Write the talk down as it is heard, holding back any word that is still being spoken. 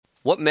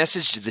What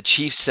message did the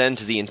Chiefs send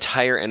to the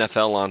entire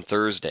NFL on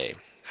Thursday?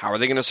 How are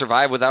they going to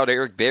survive without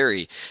Eric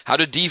Berry? How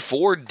did Dee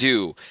Ford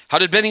do? How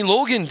did Bennie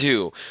Logan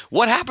do?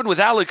 What happened with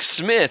Alex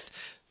Smith?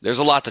 There's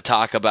a lot to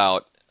talk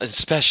about,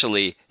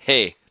 especially,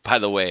 hey, by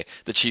the way,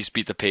 the Chiefs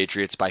beat the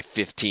Patriots by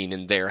 15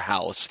 in their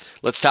house.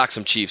 Let's talk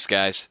some Chiefs,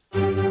 guys.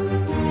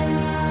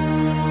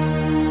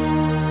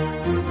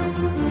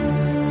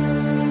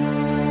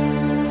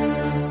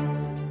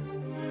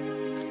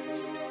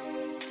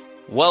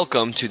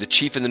 Welcome to the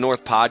Chief in the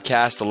North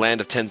podcast, the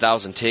land of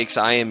 10,000 takes.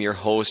 I am your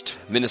host,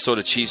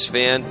 Minnesota Chiefs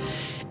fan.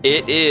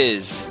 It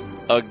is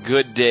a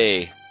good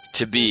day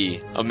to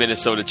be a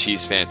Minnesota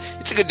Chiefs fan.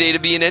 It's a good day to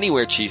be an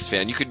anywhere Chiefs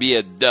fan. You could be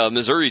a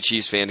Missouri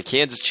Chiefs fan, a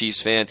Kansas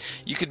Chiefs fan.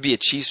 You could be a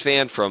Chiefs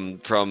fan from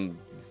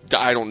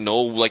I don't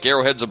know, like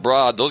Arrowheads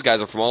Abroad. Those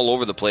guys are from all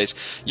over the place.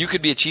 You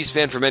could be a Chiefs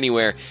fan from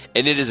anywhere,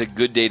 and it is a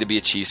good day to be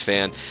a Chiefs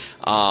fan.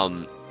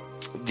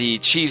 The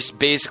Chiefs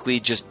basically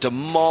just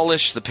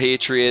demolished the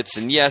Patriots,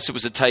 and yes, it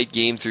was a tight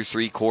game through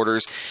three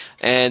quarters,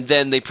 and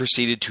then they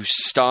proceeded to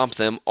stomp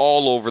them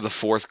all over the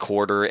fourth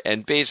quarter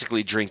and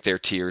basically drink their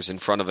tears in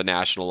front of a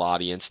national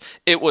audience.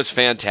 It was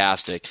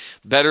fantastic.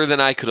 Better than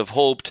I could have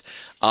hoped.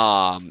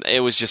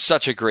 It was just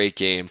such a great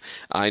game.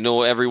 I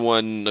know every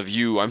one of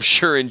you, I'm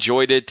sure,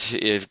 enjoyed it.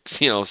 If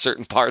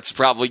certain parts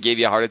probably gave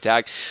you a heart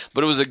attack,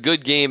 but it was a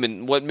good game.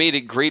 And what made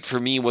it great for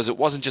me was it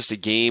wasn't just a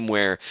game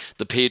where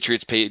the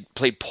Patriots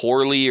played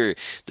poorly or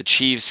the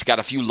Chiefs got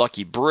a few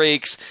lucky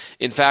breaks.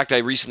 In fact, I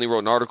recently wrote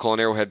an article on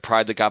Arrowhead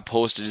Pride that got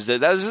posted. Is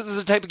that is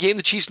the type of game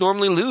the Chiefs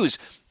normally lose.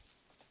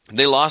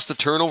 They lost the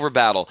turnover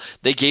battle.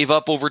 They gave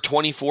up over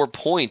 24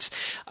 points.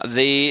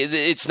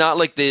 It's not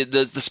like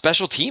the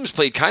special teams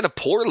played kind of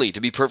poorly, to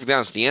be perfectly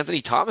honest.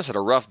 Anthony Thomas had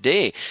a rough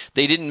day.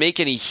 They didn't make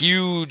any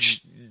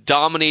huge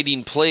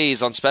dominating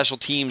plays on special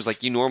teams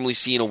like you normally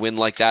see in a win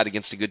like that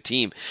against a good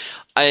team.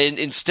 And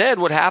instead,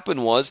 what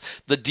happened was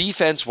the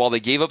defense, while they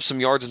gave up some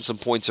yards and some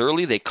points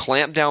early, they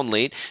clamped down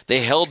late.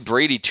 They held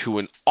Brady to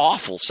an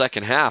awful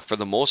second half for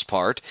the most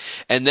part.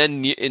 And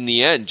then in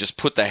the end, just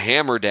put the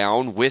hammer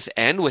down with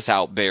and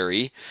without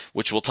Berry,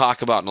 which we'll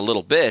talk about in a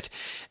little bit.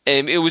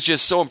 And it was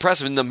just so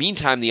impressive. In the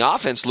meantime, the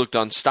offense looked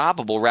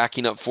unstoppable,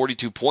 racking up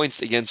 42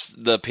 points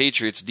against the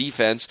Patriots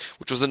defense,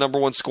 which was the number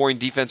one scoring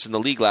defense in the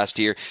league last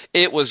year.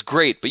 It was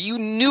great, but you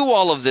knew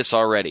all of this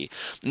already.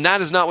 And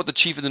that is not what the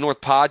Chief of the North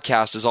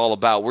podcast is all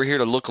about. We're here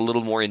to look a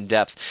little more in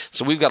depth.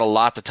 So we've got a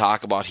lot to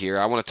talk about here.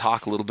 I want to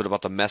talk a little bit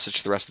about the message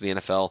to the rest of the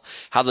NFL,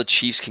 how the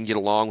Chiefs can get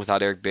along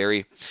without Eric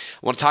Berry.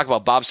 I want to talk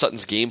about Bob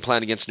Sutton's game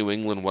plan against New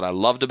England, what I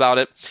loved about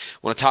it. I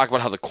want to talk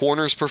about how the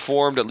corners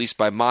performed, at least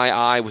by my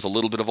eye, with a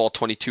little bit of all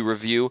 22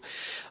 review.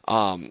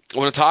 I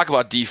want to talk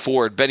about Dee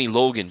Ford, Bennie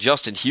Logan,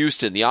 Justin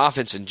Houston, the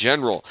offense in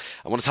general.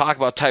 I want to talk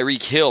about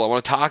Tyreek Hill. I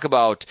want to talk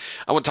about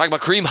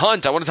Kareem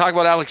Hunt. I want to talk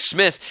about Alex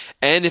Smith.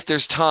 And if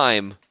there's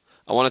time,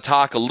 I want to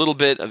talk a little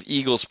bit of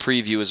Eagles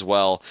preview as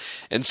well.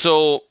 And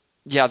so,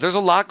 yeah, there's a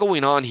lot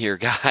going on here,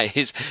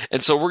 guys.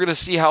 And so we're going to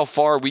see how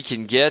far we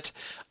can get.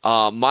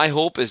 My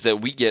hope is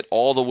that we get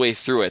all the way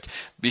through it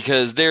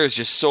because there is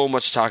just so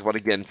much to talk about.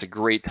 Again, it's a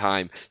great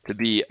time to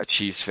be a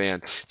Chiefs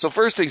fan. So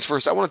first things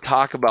first, I want to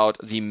talk about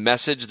the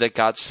message that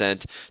got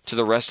sent to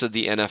the rest of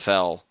the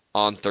NFL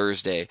on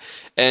Thursday.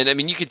 And I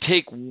mean, you can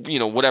take,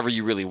 whatever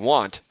you really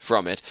want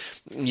from it.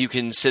 You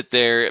can sit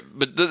there,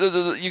 but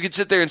you can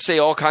sit there and say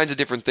all kinds of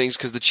different things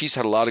because the Chiefs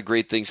had a lot of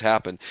great things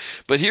happen.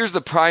 But here's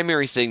the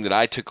primary thing that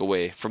I took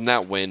away from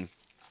that win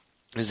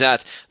is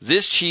that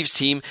this Chiefs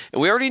team,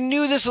 and we already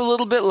knew this a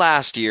little bit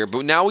last year,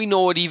 but now we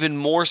know it even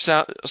more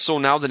so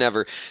now than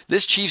ever,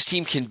 this Chiefs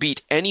team can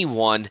beat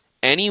anyone,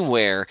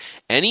 anywhere,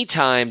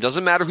 anytime.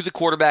 Doesn't matter who the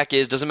quarterback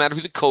is, doesn't matter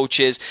who the coach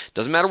is,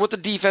 doesn't matter what the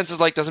defense is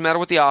like, doesn't matter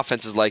what the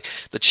offense is like.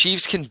 The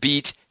Chiefs can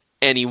beat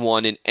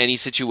anyone in any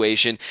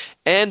situation,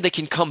 and they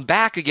can come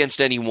back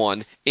against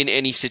anyone in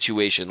any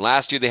situation.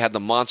 Last year they had the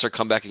monster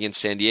comeback against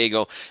San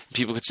Diego.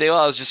 People could say,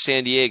 well, it was just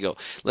San Diego.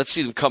 Let's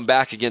see them come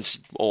back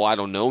against,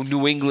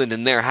 New England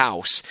in their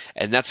house.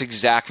 And that's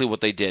exactly what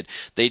they did.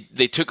 They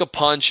took a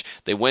punch,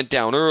 they went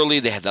down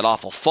early, they had that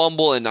awful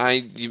fumble, and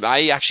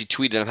I actually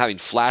tweeted I'm having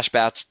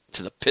flashbacks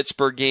to the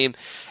Pittsburgh game.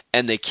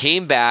 And they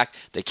came back.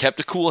 They kept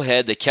a cool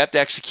head. They kept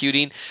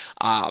executing.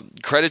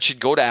 Credit should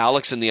go to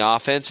Alex and the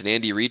offense and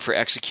Andy Reid for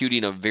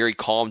executing a very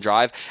calm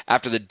drive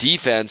after the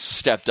defense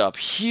stepped up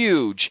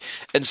huge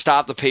and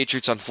stopped the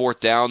Patriots on fourth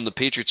down. The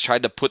Patriots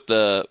tried to put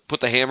the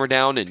hammer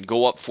down and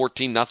go up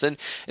 14-0.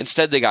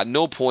 Instead, they got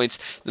no points.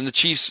 Then the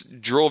Chiefs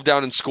drove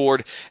down and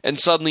scored, and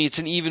suddenly it's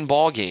an even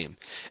ball game.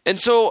 And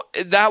so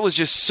that was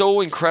just so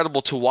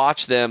incredible to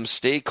watch them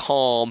stay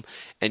calm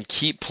and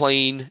keep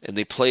playing, and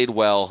they played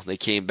well. They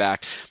came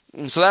back.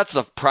 So that's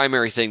the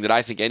primary thing that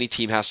I think any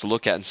team has to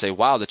look at and say,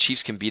 wow, the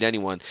Chiefs can beat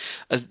anyone.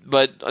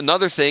 But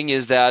another thing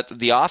is that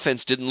the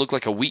offense didn't look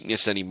like a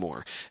weakness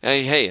anymore.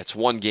 And hey, it's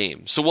one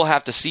game. So we'll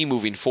have to see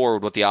moving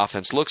forward what the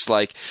offense looks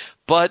like.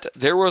 But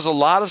there was a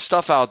lot of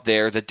stuff out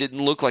there that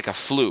didn't look like a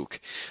fluke.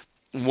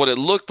 What it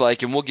looked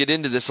like, and we'll get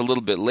into this a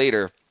little bit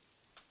later,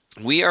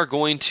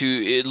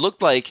 it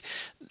looked like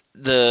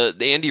the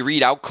Andy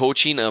Reid out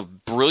coaching a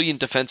brilliant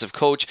defensive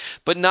coach,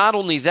 but not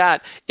only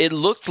that, it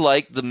looked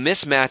like the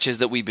mismatches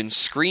that we've been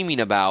screaming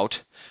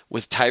about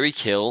with Tyreek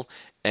Hill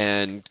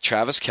and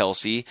Travis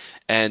Kelce,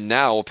 and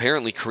now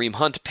apparently Kareem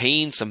Hunt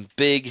paying some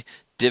big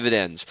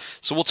dividends.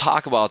 So we'll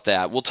talk about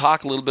that. We'll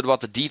talk a little bit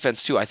about the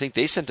defense too. I think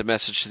they sent a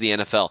message to the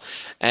NFL.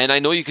 And I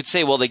know you could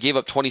say, well, they gave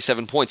up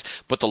 27 points,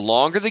 but the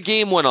longer the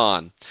game went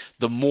on,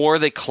 the more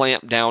they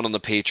clamped down on the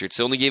Patriots.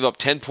 They only gave up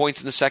 10 points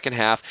in the second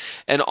half,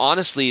 and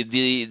honestly,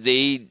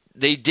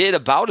 they did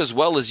about as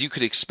well as you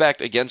could expect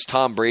against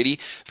Tom Brady,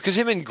 because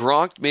him and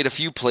Gronk made a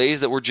few plays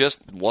that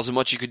wasn't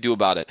much you could do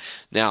about it.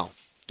 Now,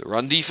 the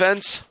run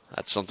defense,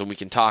 that's something we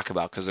can talk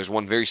about, because there's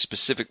one very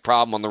specific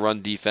problem on the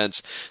run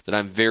defense that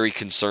I'm very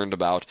concerned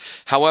about.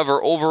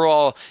 However,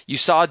 overall, you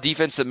saw a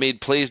defense that made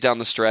plays down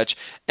the stretch,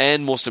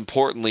 and most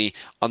importantly,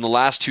 on the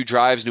last 2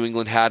 drives New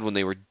England had when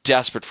they were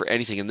desperate for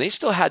anything, and they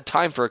still had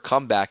time for a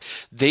comeback,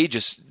 they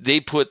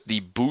put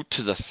the boot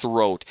to the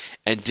throat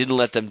and didn't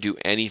let them do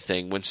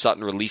anything when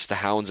Sutton released the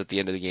hounds at the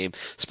end of the game,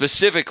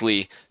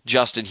 specifically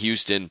Justin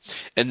Houston,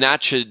 and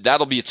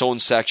that'll be its own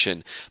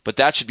section, but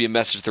that should be a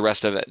message to the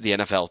rest of the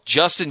NFL.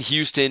 Justin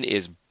Houston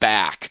is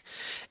back.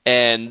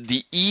 And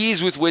the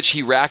ease with which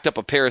he racked up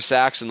a pair of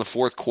sacks in the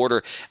fourth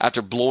quarter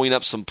after blowing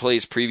up some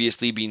plays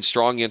previously, being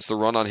strong against the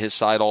run on his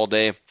side all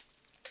day,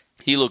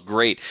 he looked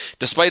great,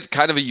 despite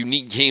kind of a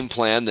unique game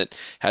plan that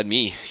had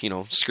me,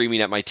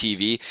 screaming at my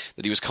TV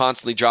that he was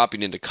constantly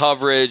dropping into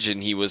coverage,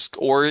 and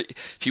or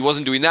if he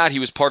wasn't doing that, he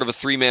was part of a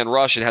 3-man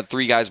rush and had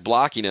 3 guys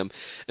blocking him.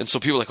 And so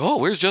people were like, oh,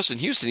 where's Justin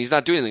Houston? He's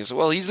not doing anything. So,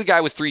 well, he's the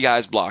guy with 3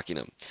 guys blocking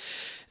him.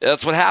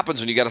 That's what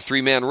happens when you got a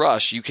 3-man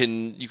rush. You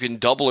can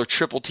double or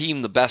triple team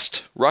the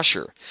best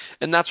rusher,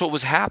 and that's what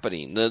was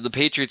happening. The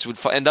Patriots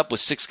would end up with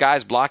 6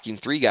 guys blocking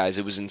 3 guys.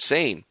 It was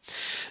insane.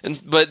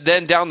 But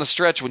then down the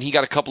stretch, when he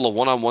got a couple of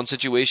one-on-one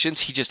situations,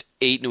 he just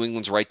ate New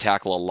England's right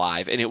tackle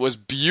alive, and it was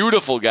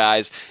beautiful,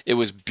 guys. It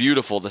was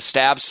beautiful. The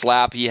stab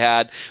slap he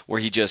had, where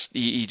he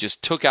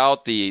just took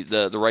out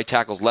the right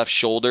tackle's left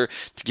shoulder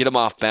to get him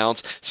off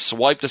bounce,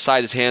 swiped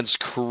aside his hands,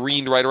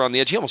 careened right around the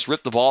edge. He almost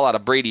ripped the ball out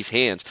of Brady's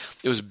hands.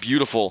 It was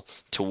beautiful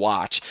to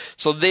watch.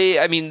 So they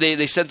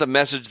sent the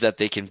message that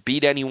they can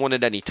beat anyone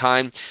at any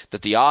time,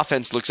 that the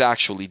offense looks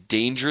actually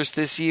dangerous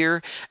this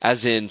year,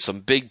 as in some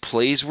big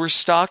plays were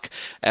stuck,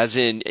 as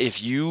in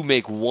if you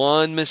make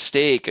one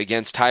mistake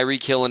against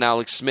Tyreek Hill and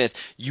Alex Smith,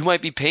 you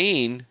might be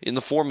paying in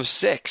the form of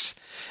 6.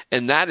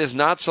 And that is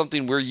not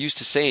something we're used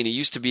to saying. It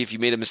used to be if you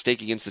made a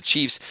mistake against the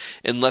Chiefs,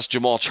 unless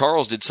Jamal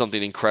Charles did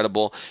something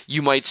incredible,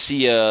 you might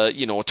see a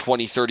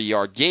 20,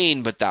 30-yard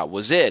gain, but that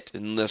was it,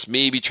 unless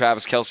maybe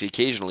Travis Kelce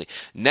occasionally.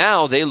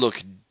 Now they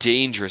look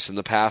dangerous in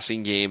the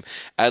passing game,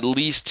 at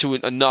least to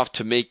enough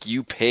to make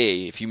you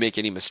pay if you make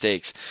any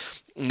mistakes.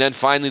 And then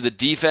finally, the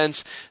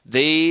defense,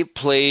 they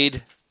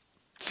played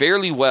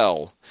fairly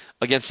well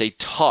against a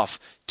tough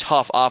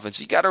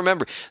offense. You got to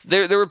remember,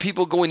 there were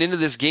people going into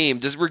this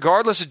game,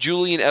 regardless of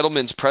Julian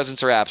Edelman's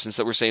presence or absence,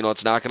 that were saying, oh,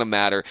 it's not going to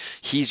matter.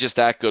 He's just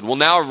that good. Well,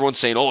 now everyone's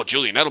saying, oh,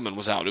 Julian Edelman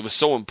was out. It was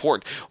so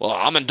important. Well,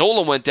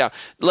 Amendola went down.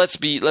 Let's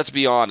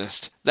be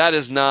honest. That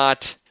is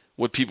not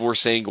what people were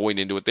saying going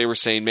into it. They were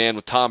saying, man,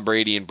 with Tom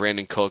Brady and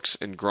Brandon Cooks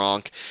and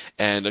Gronk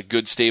and a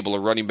good stable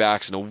of running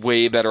backs and a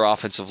way better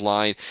offensive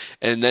line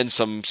and then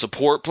some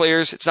support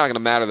players, it's not going to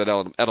matter that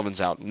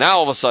Edelman's out. Now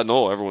all of a sudden,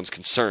 everyone's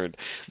concerned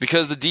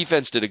because the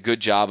defense did a good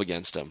job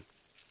against him.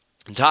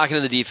 And talking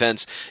to the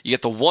defense, you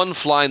get the one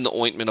fly in the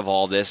ointment of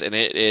all this, and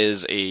it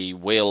is a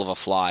whale of a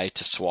fly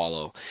to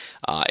swallow.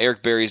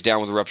 Eric Berry's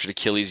down with a ruptured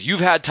Achilles. You've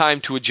had time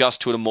to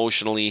adjust to it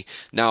emotionally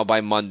now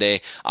by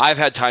Monday. I've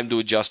had time to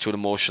adjust to it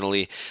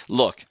emotionally.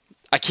 Look,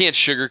 I can't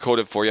sugarcoat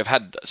it for you. I've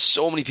had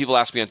so many people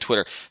ask me on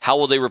Twitter, how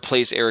will they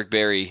replace Eric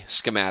Berry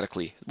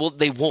schematically? Well,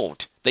 they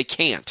won't. They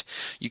can't.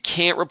 You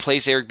can't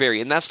replace Eric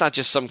Berry. And that's not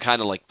just some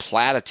kind of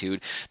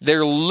platitude.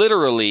 There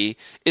literally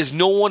is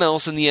no one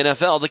else in the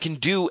NFL that can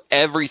do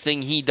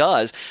everything he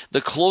does.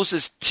 The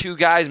closest 2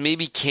 guys,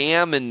 maybe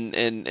Cam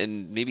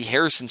and maybe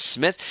Harrison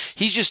Smith,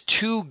 he's just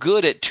too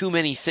good at too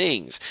many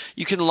things.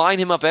 You can line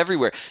him up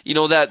everywhere.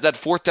 That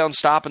 4th down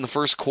stop in the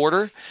first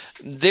quarter,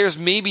 there's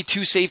maybe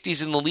 2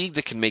 safeties in the league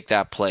that can make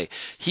that play.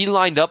 He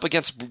lined up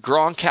against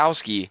Rob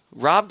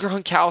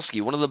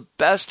Gronkowski, one of the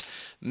best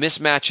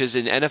mismatches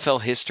in NFL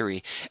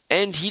history,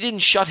 and he didn't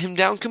shut him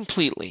down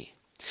completely.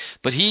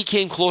 But he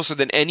came closer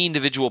than any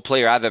individual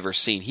player I've ever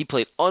seen. He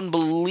played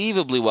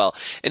unbelievably well,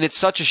 and it's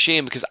such a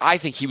shame because I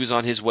think he was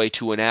on his way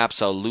to an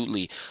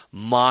absolutely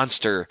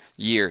monster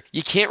year.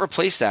 You can't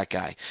replace that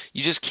guy.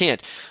 You just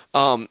can't.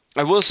 I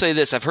will say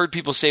this. I've heard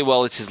people say,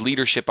 well, it's his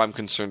leadership I'm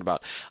concerned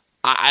about.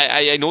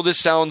 I know this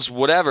sounds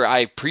whatever. I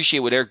appreciate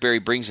what Eric Berry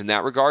brings in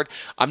that regard.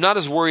 I'm not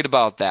as worried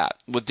about that.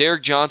 With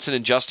Derek Johnson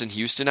and Justin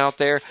Houston out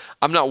there,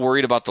 I'm not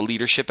worried about the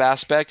leadership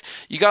aspect.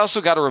 You also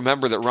got to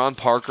remember that Ron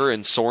Parker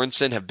and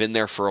Sorensen have been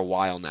there for a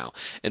while now.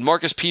 And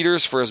Marcus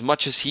Peters, for as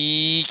much as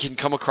he can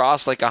come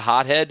across like a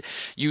hothead,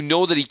 you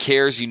know that he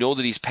cares. You know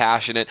that he's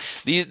passionate.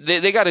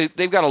 They've got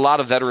a lot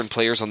of veteran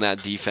players on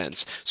that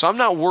defense. So I'm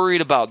not worried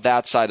about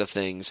that side of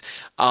things.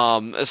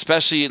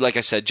 Especially, like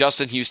I said,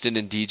 Justin Houston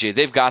and DJ,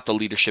 they've got the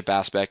leadership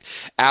aspect.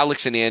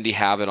 Alex and Andy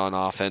have it on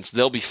offense.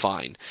 They'll be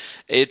fine.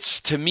 It's,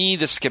 to me,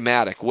 the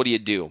schematic. What do you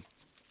do?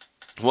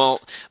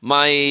 Well,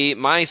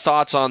 my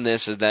thoughts on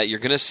this is that you're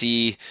going to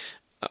see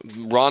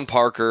Ron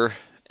Parker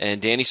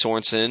and Danny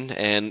Sorensen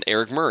and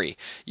Eric Murray.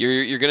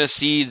 You're going to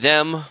see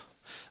them.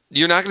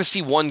 You're not going to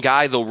see one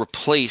guy, though,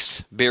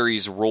 replace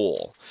Barry's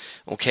role,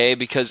 okay?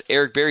 Because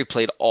Eric Berry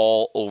played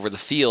all over the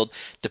field,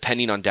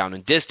 depending on down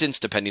and distance,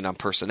 depending on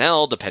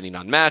personnel, depending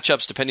on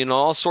matchups, depending on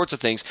all sorts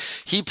of things.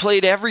 He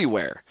played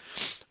everywhere,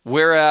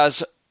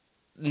 whereas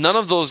none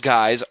of those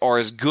guys are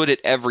as good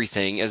at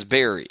everything as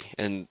Barry,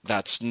 and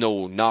that's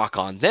no knock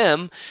on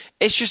them.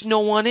 It's just no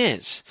one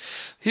is.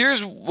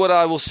 Here's what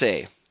I will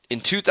say. In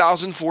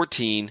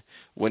 2014,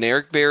 when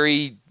Eric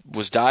Berry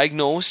was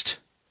diagnosed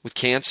with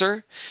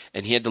cancer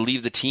and he had to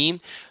leave the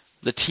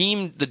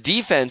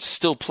defense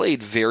still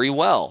played very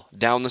well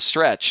down the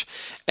stretch.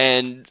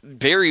 And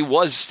Barry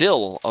was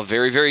still a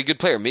very, very good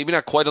player. Maybe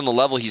not quite on the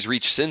level he's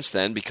reached since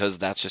then, because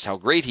that's just how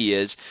great he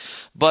is.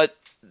 But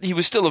he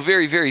was still a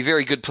very, very,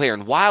 very good player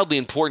and wildly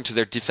important to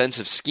their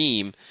defensive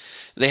scheme.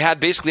 They had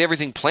basically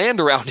everything planned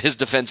around his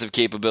defensive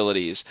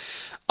capabilities.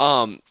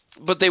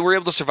 But they were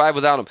able to survive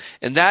without him.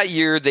 And that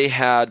year they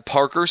had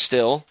Parker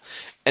still,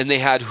 and they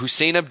had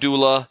Hussein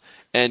Abdullah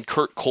and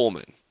Kurt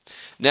Coleman.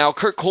 Now,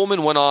 Kurt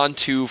Coleman went on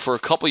to, for a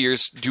couple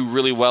years, do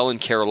really well in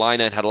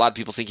Carolina and had a lot of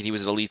people thinking he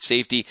was an elite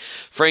safety.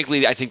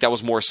 Frankly, I think that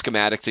was more a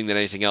schematic thing than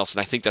anything else,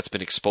 and I think that's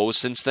been exposed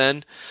since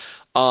then.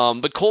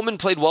 But Coleman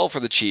played well for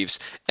the Chiefs,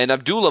 and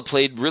Abdullah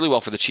played really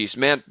well for the Chiefs.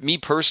 Man, me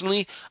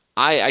personally,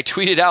 I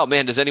tweeted out,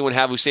 man, does anyone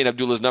have Hussein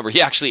Abdullah's number?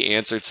 He actually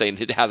answered saying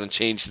it hasn't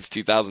changed since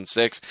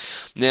 2006.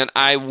 Man,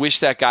 I wish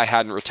that guy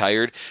hadn't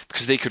retired,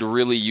 because they could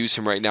really use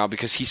him right now,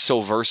 because he's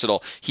so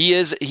versatile. He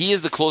is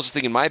the closest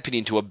thing, in my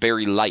opinion, to a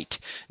Barry light.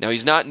 Now,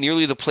 he's not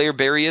nearly the player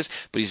Barry is,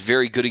 but he's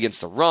very good against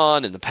the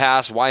run and the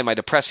pass. Why am I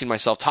depressing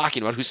myself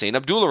talking about Hussein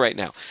Abdullah right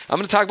now? I'm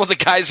going to talk about the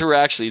guys who are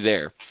actually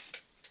there.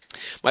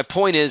 My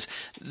point is,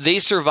 they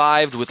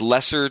survived with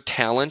lesser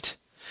talent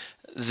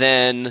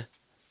than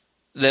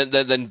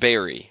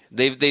Barry.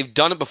 They've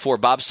done it before.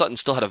 Bob Sutton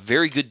still had a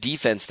very good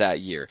defense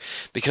that year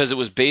because it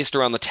was based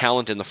around the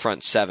talent in the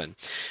front seven.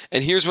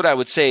 And here's what I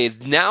would say.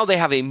 Now they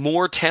have a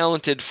more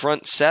talented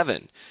front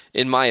seven,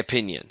 in my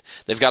opinion.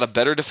 They've got a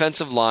better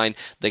defensive line.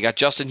 They got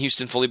Justin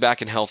Houston fully back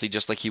and healthy,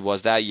 just like he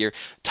was that year.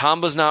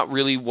 Tamba's not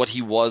really what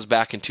he was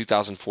back in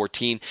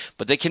 2014,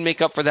 but they can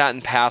make up for that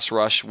in pass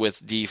rush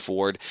with Dee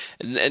Ford.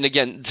 And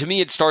again, to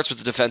me, it starts with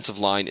the defensive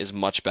line is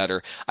much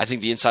better. I think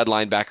the inside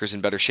linebacker's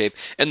in better shape.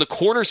 And the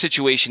corner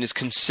situation is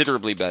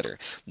considerably better.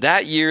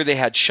 That year, they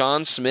had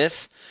Sean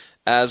Smith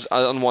as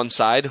on one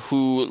side,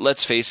 who,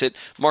 let's face it,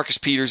 Marcus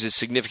Peters is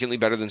significantly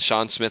better than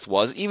Sean Smith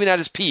was, even at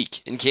his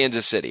peak in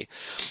Kansas City.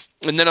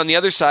 And then on the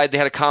other side, they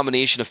had a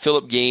combination of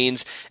Philip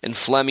Gaines and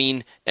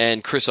Fleming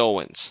and Chris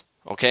Owens.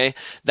 Okay,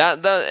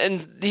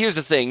 and here's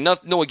the thing.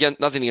 Nothing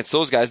against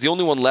those guys. The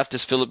only one left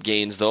is Philip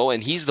Gaines, though,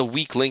 and he's the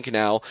weak link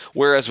now.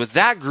 Whereas with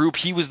that group,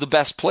 he was the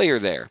best player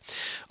there.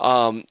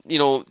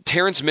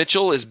 Terrance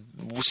Mitchell is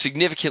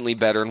significantly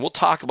better, and we'll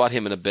talk about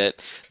him in a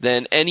bit,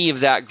 than any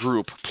of that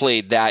group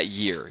played that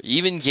year.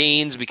 Even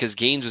Gaines, because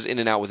Gaines was in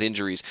and out with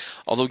injuries.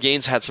 Although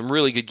Gaines had some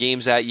really good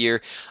games that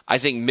year, I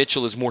think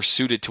Mitchell is more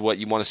suited to what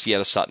you want to see out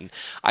of Sutton.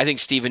 I think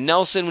Steven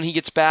Nelson, when he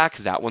gets back,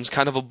 that one's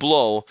kind of a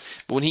blow.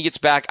 But when he gets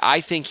back,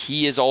 I think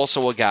he is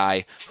also a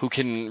guy who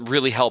can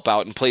really help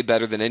out and play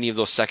better than any of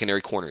those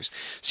secondary corners.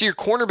 So your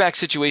cornerback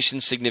situation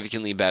is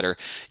significantly better.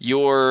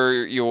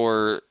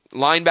 Your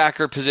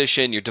linebacker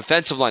position, your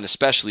defensive line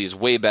especially, is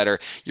way better.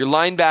 Your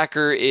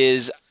linebacker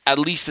is at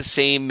least the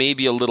same,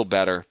 maybe a little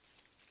better.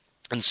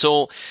 And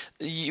so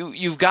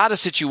you've got a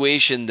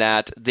situation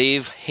that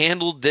they've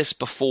handled this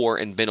before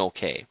and been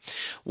okay.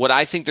 What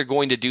I think they're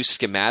going to do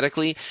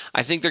schematically,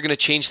 I think they're going to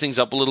change things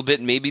up a little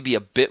bit, maybe be a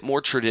bit more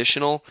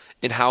traditional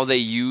in how they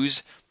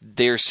use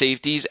their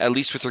safeties, at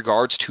least with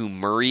regards to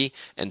Murray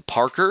and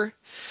Parker.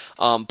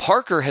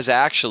 Parker has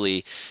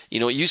actually,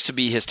 it used to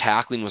be his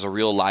tackling was a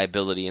real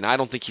liability, and I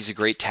don't think he's a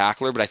great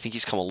tackler, but I think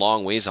he's come a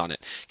long ways on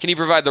it. Can he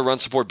provide the run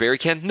support Barry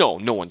can? No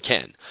one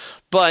can.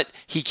 But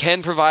he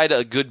can provide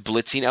a good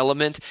blitzing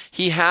element.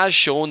 He has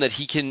shown that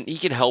he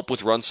can help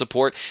with run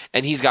support,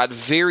 and he's got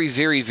very,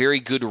 very,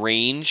 very good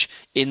range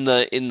in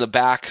the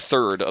back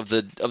third of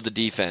the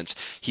defense.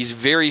 He's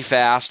very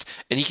fast,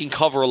 and he can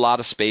cover a lot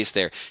of space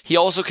there. He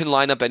also can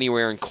line up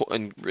anywhere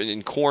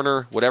in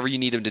corner, whatever you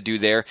need him to do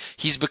there.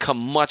 He's become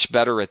much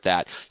better at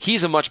that.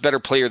 He's a much better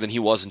player than he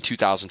was in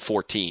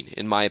 2014,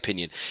 in my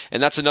opinion.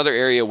 And that's another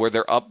area where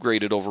they're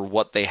upgraded over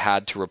what they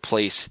had to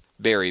replace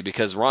Barry,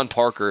 because Ron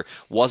Parker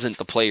wasn't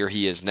the player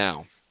he is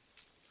now.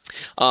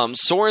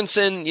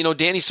 Sorensen,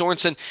 Danny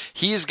Sorensen,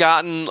 he's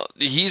going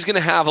to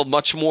have a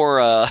much more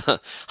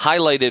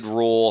highlighted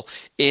role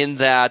in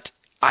that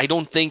I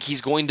don't think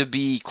he's going to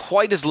be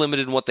quite as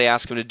limited in what they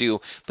ask him to do,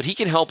 but he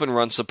can help in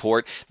run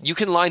support. You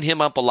can line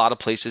him up a lot of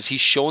places.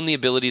 He's shown the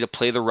ability to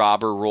play the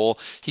robber role.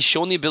 He's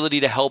shown the ability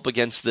to help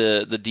against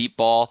the deep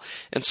ball.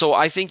 And so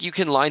I think you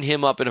can line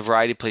him up in a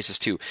variety of places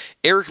too.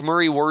 Eric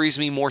Murray worries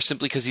me more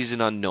simply because he's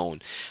an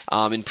unknown.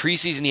 In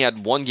preseason, he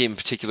had one game in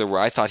particular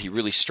where I thought he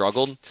really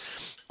struggled.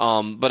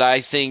 But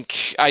I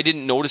think I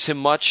didn't notice him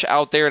much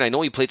out there, and I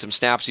know he played some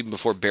snaps even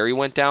before Barry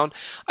went down.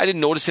 I didn't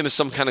notice him as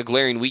some kind of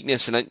glaring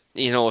weakness, and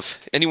if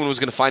anyone was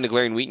going to find a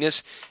glaring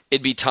weakness,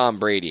 it'd be Tom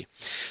Brady.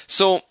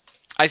 So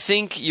I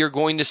think you're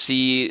going to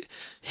see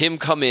him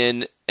come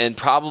in and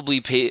probably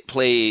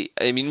play.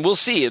 I mean, we'll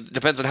see. It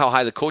depends on how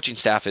high the coaching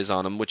staff is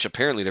on him, which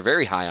apparently they're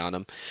very high on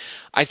him.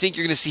 I think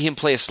you're going to see him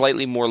play a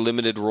slightly more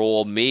limited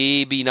role,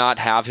 maybe not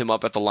have him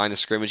up at the line of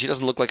scrimmage. He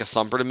doesn't look like a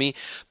thumper to me,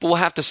 but we'll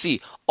have to see.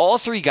 All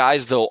three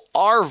guys, though,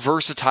 are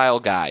versatile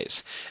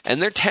guys,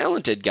 and they're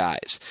talented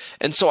guys.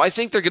 And so I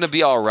think they're going to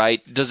be all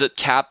right. Does it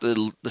cap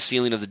the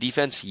ceiling of the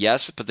defense?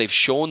 Yes, but they've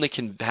shown they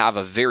can have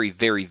a very,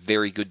 very,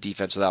 very good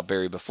defense without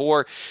Barry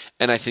before,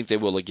 and I think they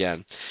will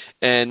again.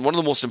 And one of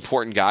the most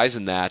important guys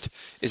in that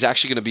is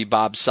actually going to be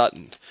Bob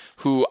Sutton,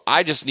 who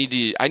I need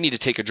to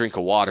take a drink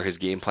of water. His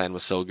game plan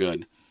was so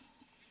good.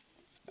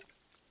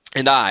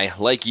 And I,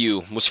 like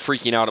you, was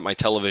freaking out at my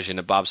television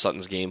at Bob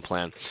Sutton's game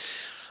plan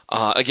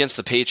against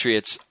the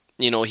Patriots.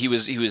 He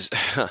was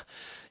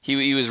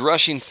he was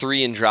rushing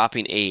 3 and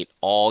dropping 8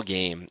 all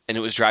game, and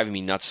it was driving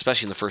me nuts,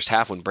 especially in the first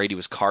half when Brady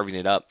was carving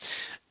it up.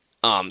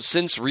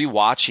 Since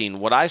rewatching,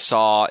 what I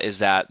saw is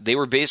that they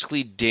were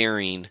basically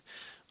daring.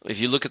 If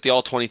you look at the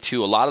All-22,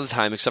 a lot of the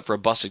time, except for a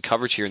busted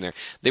coverage here and there,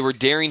 they were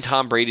daring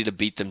Tom Brady to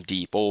beat them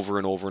deep over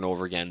and over and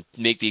over again,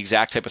 make the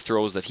exact type of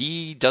throws that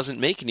he doesn't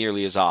make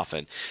nearly as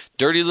often.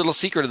 Dirty little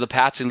secret of the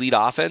Pats' elite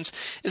offense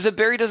is that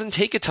Barry doesn't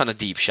take a ton of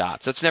deep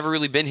shots. That's never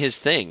really been his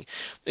thing.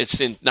 It's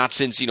not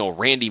since,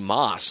 Randy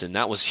Moss, and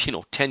that was,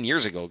 10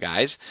 years ago,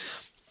 guys.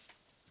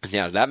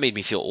 Yeah, that made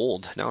me feel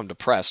old. Now I'm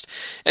depressed.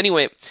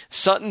 Anyway,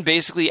 Sutton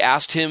basically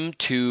asked him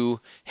to,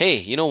 hey,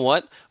 you know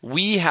what?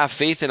 We have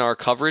faith in our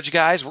coverage,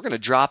 guys. We're going to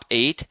drop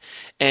 8,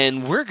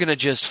 and we're going to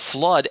just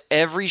flood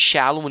every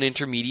shallow and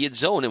intermediate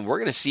zone, and we're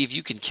going to see if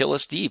you can kill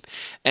us deep.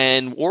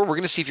 Or we're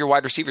going to see if your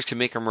wide receivers can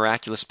make a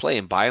miraculous play,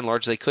 and by and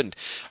large they couldn't.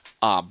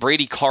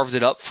 Brady carved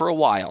it up for a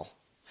while.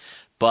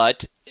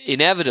 But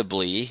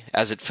inevitably,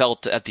 as it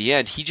felt at the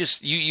end,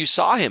 you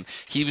saw him.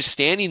 He was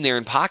standing there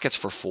in pockets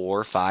for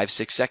 4, 5,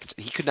 6 seconds.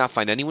 He could not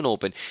find anyone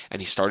open,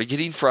 and he started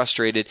getting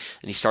frustrated,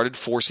 and he started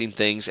forcing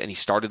things, and he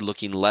started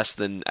looking less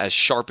than as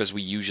sharp as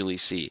we usually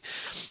see.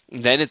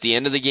 And then at the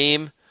end of the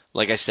game,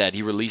 like I said,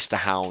 he released the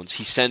hounds.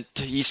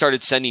 He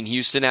started sending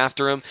Houston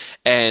after him,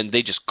 and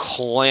they just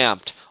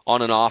clamped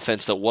on an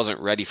offense that wasn't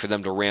ready for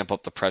them to ramp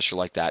up the pressure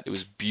like that. It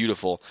was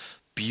beautiful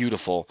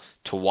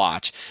to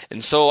watch.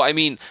 And so, I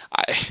mean,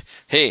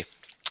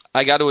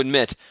 I got to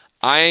admit,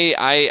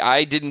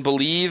 I didn't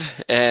believe,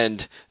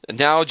 and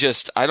now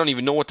I don't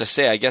even know what to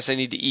say. I guess I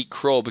need to eat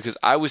crow because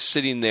I was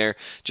sitting there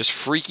just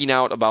freaking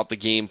out about the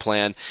game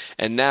plan,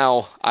 and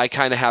now I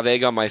kind of have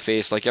egg on my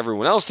face like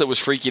everyone else that was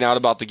freaking out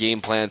about the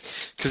game plan,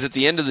 because at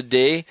the end of the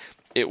day,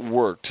 it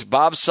worked.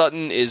 Bob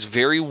Sutton is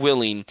very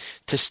willing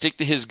to stick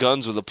to his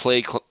guns with a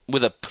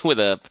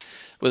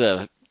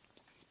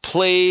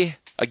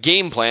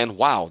game plan.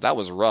 Wow, that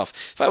was rough.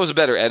 If I was a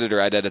better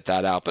editor, I'd edit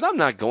that out, but I'm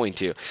not going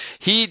to.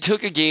 He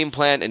took a game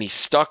plan and he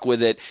stuck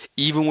with it,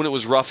 even when it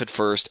was rough at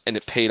first, and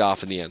it paid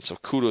off in the end, so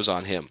kudos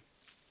on him.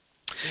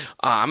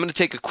 I'm going to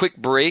take a quick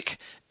break,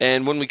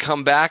 and when we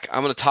come back,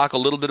 I'm going to talk a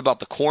little bit about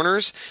the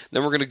corners.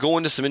 Then we're going to go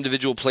into some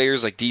individual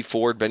players like Dee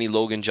Ford, Bennie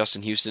Logan,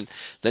 Justin Houston,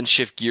 then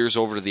shift gears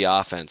over to the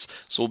offense.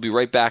 So we'll be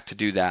right back to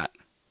do that.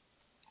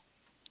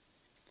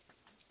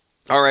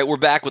 All right, we're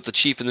back with the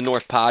Chief in the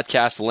North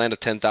podcast, the land of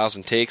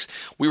 10,000 takes.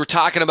 We were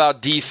talking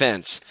about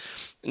defense.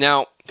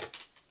 Now,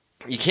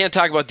 you can't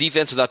talk about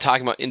defense without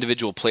talking about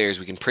individual players.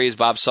 We can praise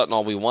Bob Sutton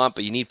all we want,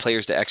 but you need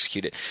players to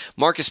execute it.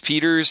 Marcus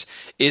Peters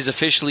is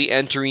officially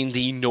entering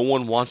the no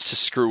one wants to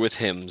screw with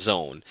him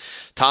zone.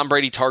 Tom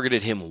Brady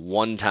targeted him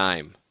 1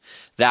 time.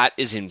 That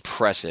is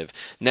impressive.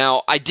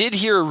 Now, I did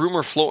hear a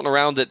rumor floating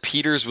around that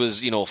Peters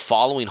was,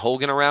 following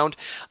Hogan around.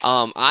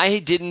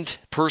 I didn't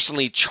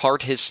personally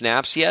chart his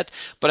snaps yet,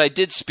 but I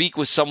did speak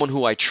with someone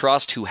who I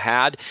trust who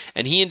had,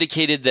 and he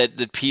indicated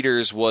that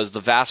Peters was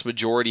the vast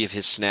majority of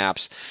his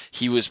snaps.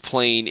 He was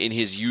playing in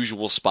his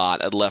usual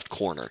spot at left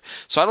corner.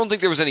 So I don't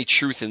think there was any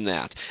truth in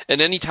that. And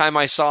anytime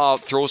I saw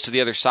throws to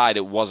the other side,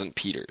 it wasn't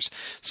Peters.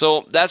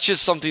 So that's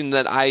just something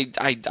that I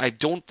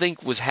don't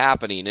think was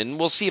happening, and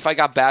we'll see if I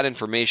got bad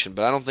information,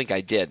 but I don't think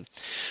I did.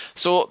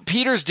 So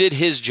Peters did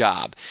his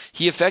job.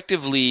 He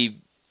effectively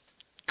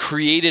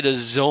created a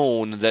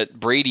zone that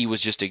Brady was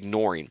just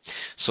ignoring.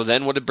 So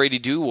then what did Brady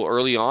do? Well,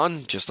 early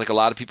on, just like a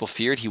lot of people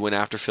feared, he went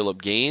after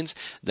Phillip Gaines.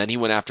 Then he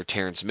went after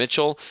Terrance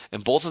Mitchell.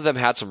 And both of them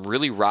had some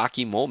really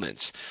rocky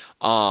moments.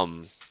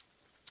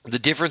 The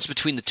difference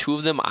between the two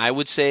of them, I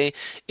would say,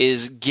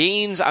 is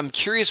Gaines. I'm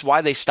curious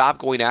why they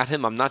stopped going at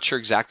him. I'm not sure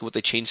exactly what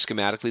they changed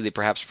schematically. They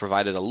perhaps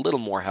provided a little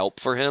more help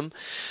for him,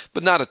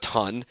 but not a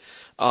ton.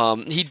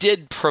 He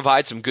did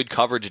provide some good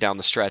coverage down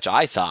the stretch,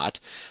 I thought.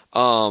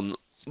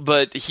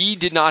 But he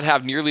did not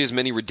have nearly as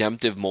many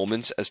redemptive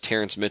moments as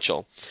Terrance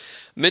Mitchell.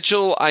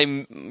 Mitchell,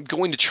 I'm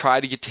going to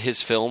try to get to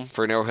his film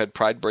for an Arrowhead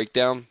Pride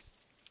breakdown.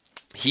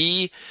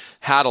 He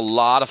had a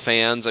lot of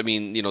fans. I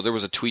mean, there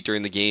was a tweet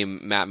during the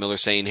game, Matt Miller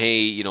saying,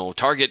 hey,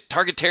 target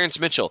Terrance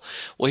Mitchell.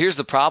 Well, here's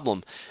the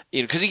problem.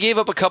 Because he gave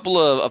up a couple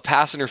of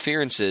pass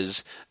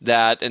interferences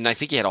and I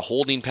think he had a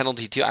holding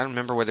penalty too. I don't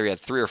remember whether he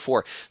had 3 or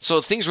 4. So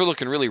things were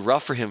looking really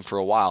rough for him for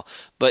a while.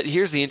 But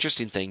here's the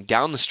interesting thing.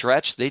 Down the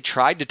stretch, they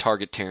tried to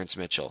target Terrance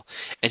Mitchell.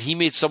 And he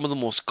made some of the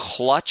most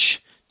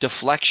clutch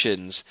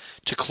deflections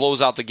to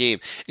close out the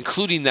game,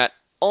 including that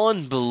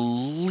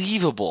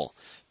unbelievable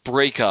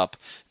breakup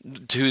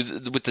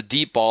with the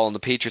deep ball on the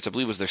Patriots, I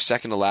believe was their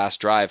second to last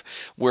drive,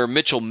 where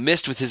Mitchell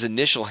missed with his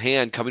initial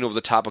hand coming over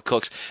the top of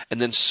Cooks and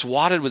then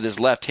swatted with his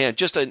left hand.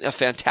 Just a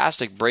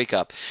fantastic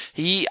breakup.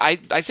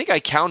 I think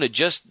I counted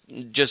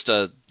just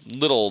a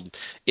little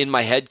in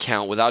my head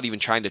count without even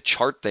trying to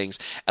chart things,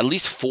 at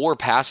least 4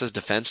 passes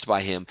defensed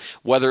by him,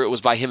 whether it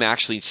was by him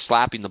actually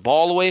slapping the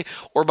ball away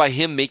or by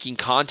him making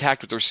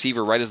contact with the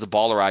receiver right as the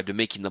ball arrived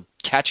and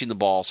catching the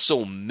ball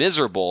so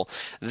miserable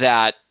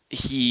that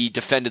he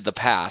defended the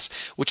pass,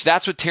 which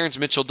that's what Terrance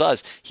Mitchell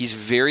does. He's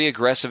very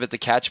aggressive at the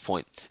catch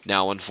point.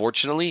 Now,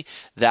 unfortunately,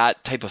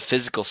 that type of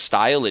physical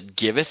style, it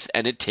giveth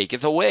and it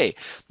taketh away.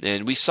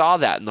 And we saw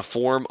that in the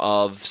form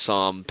of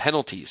some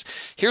penalties.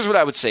 Here's what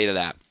I would say to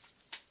that.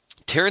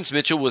 Terrance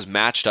Mitchell was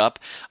matched up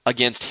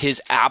against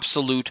his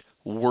absolute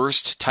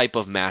worst type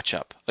of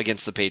matchup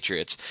against the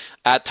Patriots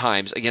at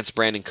times against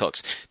Brandon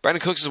Cooks.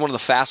 Brandon Cooks is one of the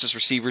fastest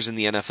receivers in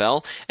the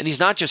NFL, and he's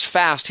not just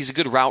fast, he's a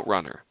good route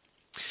runner.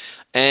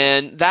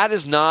 And that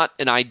is not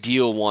an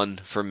ideal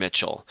one for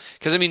Mitchell.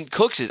 Because,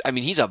 Cooks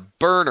he's a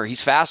burner.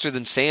 He's faster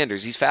than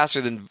Sanders. He's faster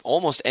than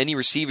almost any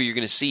receiver you're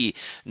going to see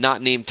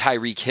not named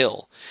Tyreek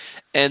Hill.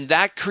 And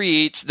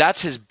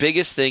that's his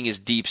biggest thing is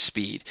deep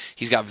speed.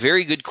 He's got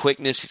very good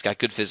quickness. He's got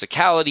good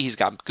physicality. He's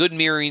got good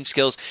mirroring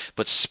skills.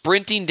 But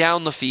sprinting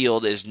down the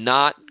field is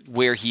not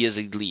where he is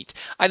elite.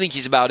 I think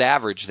he's about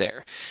average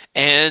there.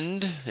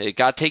 And it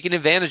got taken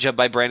advantage of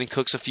by Brandon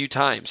Cooks a few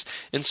times.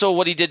 And so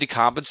what he did to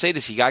compensate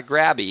is he got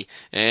grabby.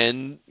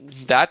 And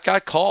that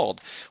got called.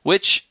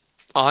 Which,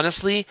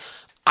 honestly,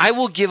 I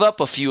will give up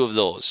a few of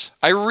those.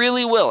 I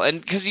really will. And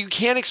because you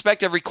can't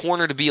expect every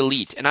corner to be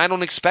elite. And I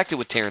don't expect it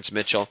with Terrance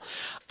Mitchell.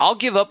 I'll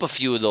give up a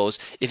few of those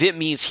if it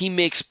means he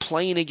makes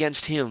playing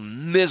against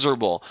him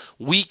miserable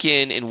week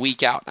in and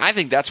week out. I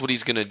think that's what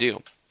he's going to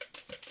do.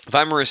 If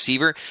I'm a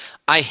receiver,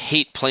 I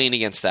hate playing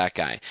against that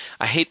guy.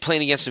 I hate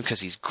playing against him because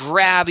he's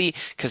grabby,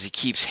 because he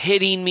keeps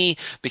hitting me,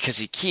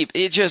 because it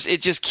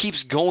just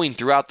keeps going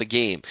throughout the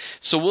game.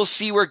 So we'll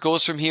see where it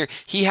goes from here.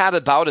 He had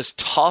about as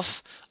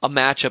tough a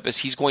matchup as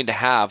he's going to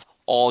have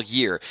all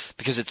year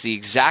because it's the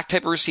exact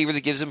type of receiver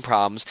that gives him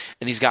problems,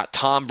 and he's got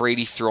Tom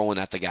Brady throwing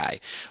at the guy.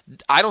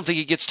 I don't think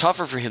it gets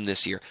tougher for him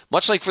this year.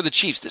 Much like for the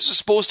Chiefs, this was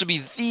supposed to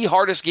be the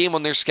hardest game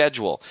on their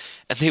schedule,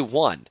 and they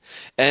won.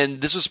 And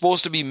this was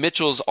supposed to be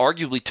Mitchell's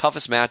arguably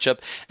toughest matchup,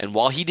 and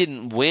while he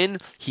didn't win,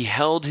 he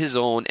held his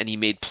own, and he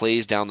made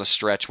plays down the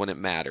stretch when it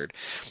mattered.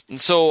 And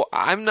so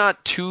I'm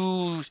not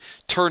too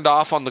turned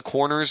off on the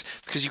corners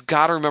because you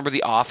got to remember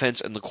the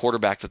offense and the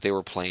quarterback that they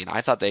were playing.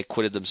 I thought they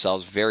acquitted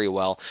themselves very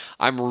well.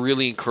 I'm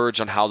really encouraged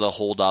on how they'll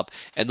hold up,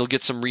 and they'll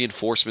get some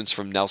reinforcements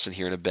from Nelson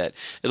here in a bit.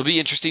 It'll be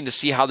interesting to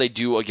see how they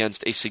do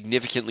against a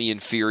significantly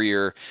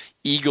inferior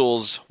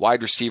Eagles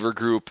wide receiver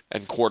group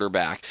and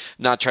quarterback.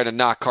 Not trying to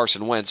knock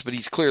Carson Wentz, but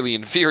he's clearly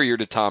inferior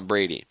to Tom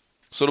Brady.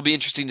 So it'll be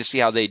interesting to see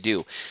how they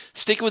do.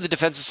 Sticking with the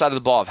defensive side of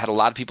the ball, I've had a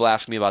lot of people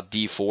ask me about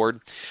Dee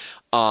Ford.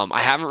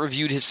 I haven't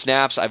reviewed his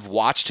snaps. I've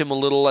watched him a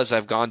little as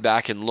I've gone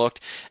back and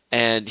looked,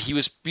 and he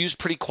was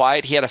pretty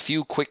quiet. He had a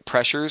few quick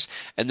pressures,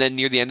 and then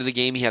near the end of the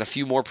game, he had a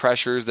few more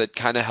pressures that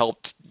kind of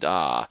helped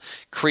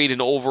create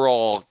an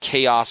overall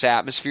chaos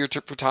atmosphere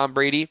for Tom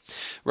Brady.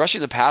 Rushing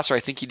the passer,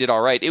 I think he did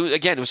all right. It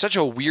was such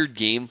a weird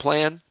game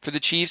plan for the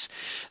Chiefs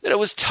that it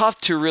was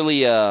tough to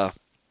really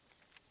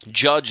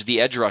judge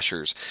the edge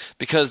rushers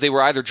because they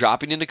were either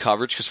dropping into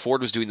coverage, because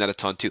Ford was doing that a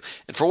ton too.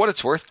 And for what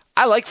it's worth,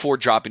 I like Ford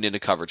dropping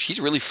into coverage. He's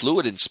really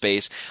fluid in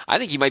space. I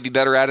think he might be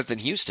better at it than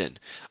Houston.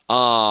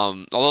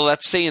 Although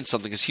that's saying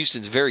something because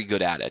Houston's very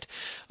good at it.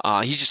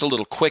 He's just a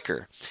little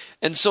quicker.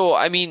 And so,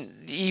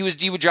 he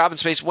would drop in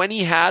space. When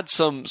he had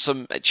some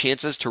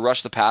chances to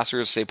rush the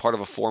passer, say part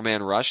of a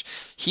 4-man rush,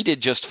 he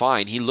did just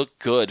fine. He looked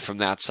good from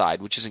that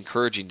side, which is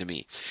encouraging to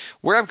me.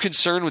 Where I'm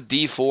concerned with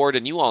Dee Ford,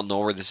 and you all know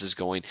where this is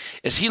going,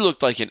 is he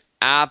looked like an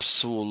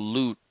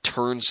absolute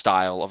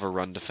turnstile of a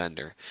run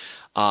defender.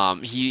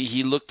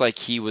 He looked like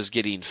he was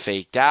getting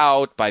faked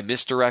out by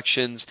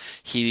misdirections.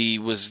 He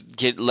was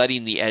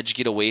letting the edge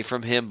get away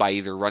from him by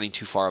either running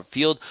too far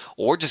upfield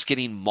or just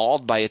getting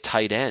mauled by a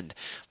tight end.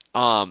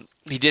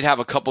 He did have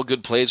a couple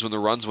good plays when the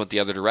runs went the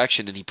other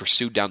direction and he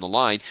pursued down the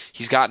line.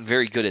 He's gotten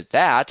very good at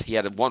that. He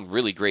had one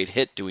really great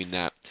hit doing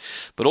that.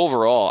 But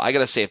overall, I got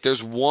to say, if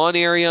there's one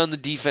area on the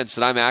defense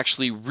that I'm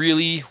actually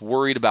really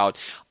worried about,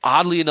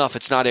 oddly enough,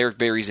 it's not Eric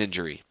Berry's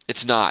injury.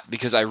 It's not,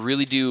 because I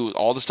really do,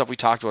 all the stuff we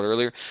talked about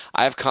earlier,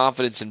 I have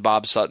confidence in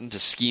Bob Sutton to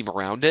scheme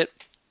around it.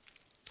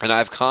 And I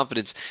have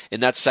confidence in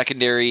that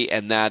secondary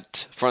and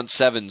that front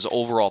seven's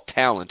overall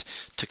talent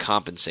to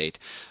compensate.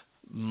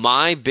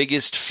 My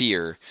biggest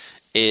fear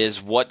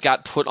is what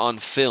got put on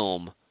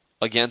film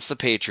against the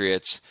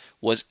Patriots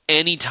was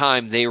any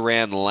time they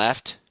ran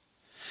left,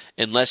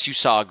 unless you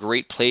saw a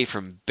great play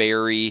from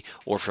Barry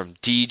or from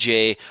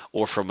DJ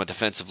or from a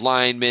defensive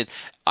lineman,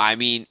 I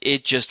mean,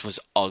 it just was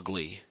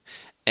ugly.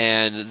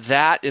 And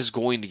that is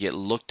going to get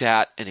looked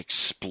at and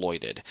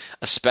exploited,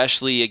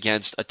 especially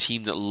against a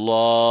team that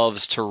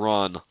loves to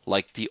run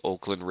like the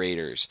Oakland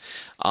Raiders.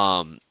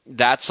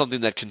 That's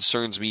something that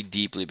concerns me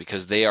deeply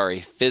because they are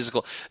a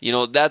physical.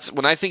 That's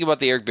when I think about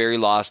the Eric Berry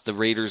loss, the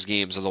Raiders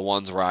games are the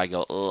ones where I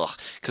go, ugh.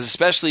 Because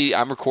especially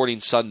I'm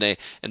recording Sunday,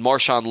 and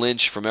Marshawn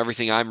Lynch, from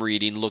everything I'm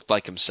reading, looked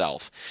like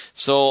himself.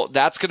 So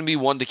that's going to be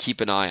one to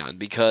keep an eye on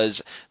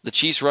because the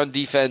Chiefs' run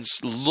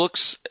defense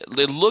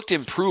looked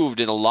improved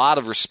in a lot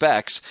of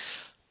respects.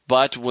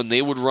 But when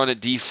they would run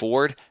at Dee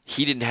Ford,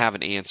 he didn't have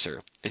an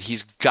answer. And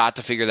he's got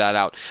to figure that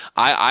out.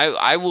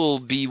 I will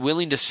be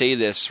willing to say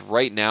this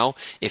right now.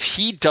 If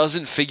he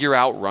doesn't figure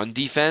out run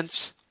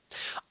defense,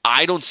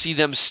 I don't see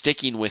them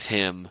sticking with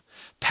him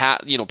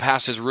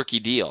past his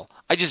rookie deal.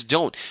 I just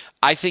don't.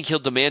 I think he'll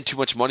demand too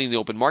much money in the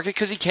open market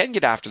because he can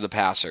get after the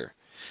passer.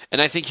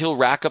 And I think he'll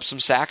rack up some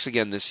sacks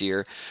again this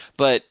year.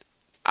 But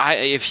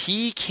if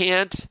he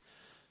can't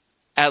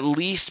at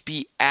least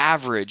be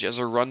average as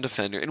a run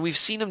defender. And we've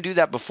seen him do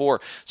that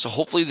before. So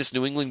hopefully this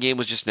New England game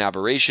was just an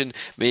aberration.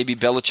 Maybe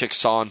Belichick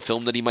saw on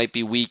film that he might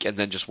be weak and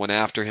then just went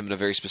after him in a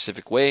very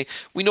specific way.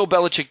 We know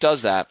Belichick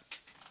does that.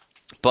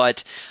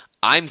 But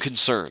I'm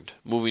concerned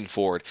moving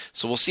forward.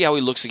 So we'll see how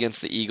he looks against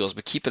the Eagles,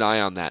 but keep an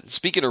eye on that. And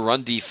speaking of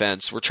run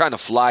defense, we're trying to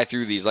fly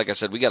through these. Like I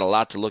said, we got a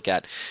lot to look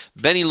at.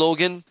 Bennie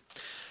Logan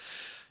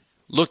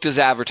looked as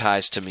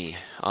advertised to me.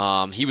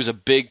 He was a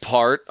big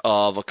part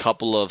of a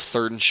couple of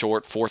third and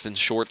short, fourth and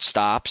short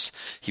stops.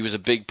 He was a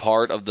big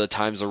part of the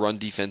times the run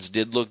defense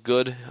did look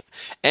good.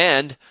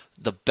 And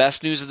the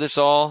best news of this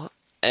all,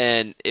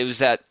 and it was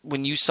that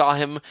when you saw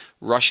him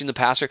rushing the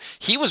passer,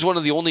 he was one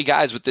of the only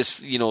guys with this,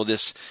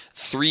 this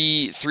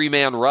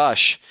three-man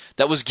rush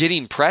that was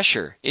getting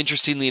pressure,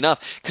 interestingly enough,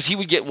 because he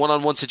would get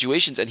one-on-one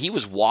situations, and he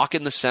was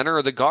walking the center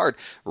or the guard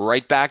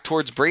right back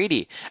towards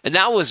Brady. And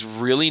that was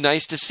really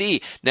nice to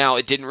see. Now,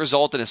 it didn't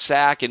result in a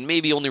sack, and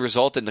maybe only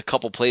resulted in a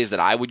couple plays that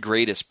I would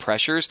grade as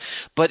pressures,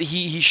 but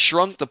he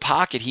shrunk the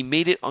pocket. He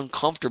made it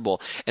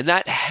uncomfortable, and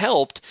that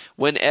helped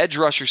when edge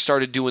rushers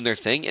started doing their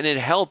thing, and it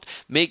helped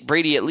make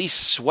Brady at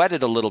least sweat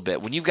it a little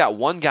bit. When you've got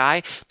one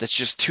guy that's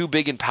just too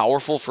big and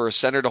powerful for a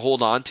center to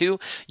hold on to,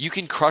 you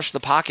can crush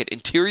the pocket.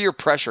 Interior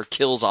pressure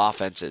kills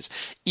offenses,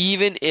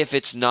 even if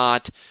it's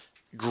not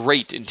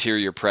great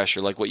interior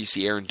pressure like what you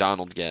see Aaron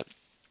Donald get.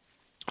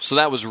 So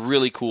that was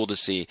really cool to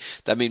see.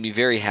 That made me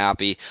very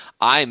happy.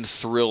 I'm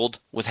thrilled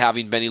with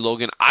having Bennie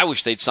Logan. I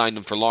wish they'd signed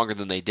him for longer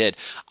than they did.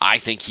 I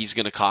think he's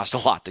going to cost a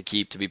lot to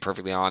keep, to be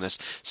perfectly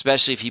honest,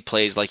 especially if he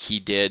plays like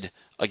he did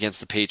against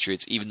the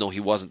Patriots, even though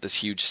he wasn't this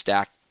huge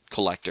stack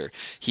collector.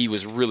 He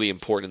was really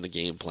important in the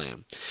game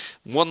plan.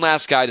 One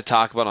last guy to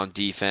talk about on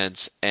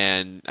defense,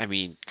 and I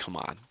mean, come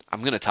on.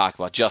 I'm going to talk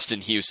about Justin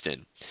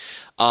Houston.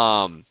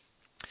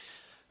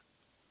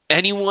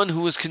 Anyone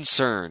who was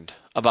concerned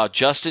about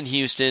Justin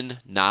Houston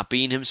not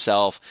being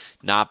himself,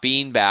 not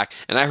being back,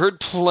 and I heard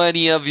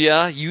plenty of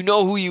you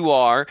know who you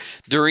are,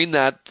 during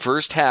that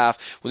first half,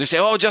 when they say,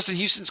 oh, Justin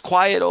Houston's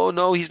quiet, oh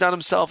no, he's not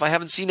himself, I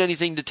haven't seen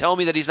anything to tell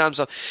me that he's not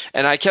himself,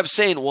 and I kept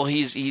saying, well,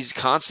 he's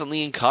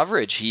constantly in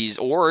coverage, he's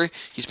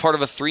part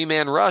of a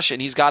three-man rush,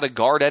 and he's got a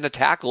guard and a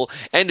tackle,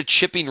 and a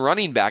chipping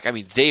running back. I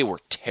mean, they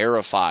were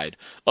terrified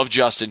of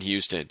Justin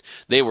Houston.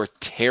 They were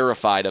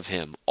terrified of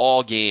him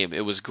all game.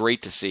 It was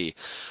great to see.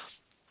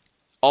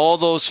 All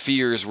those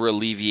fears were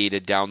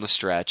alleviated down the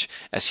stretch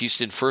as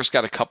Houston first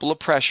got a couple of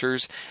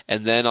pressures,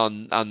 and then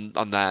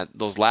on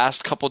those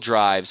last couple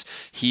drives,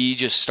 he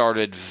just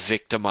started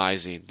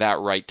victimizing that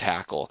right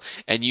tackle.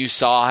 And you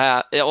saw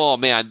how, oh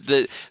man,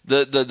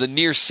 the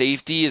near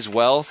safety as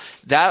well.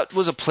 That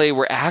was a play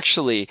where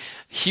actually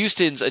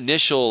Houston's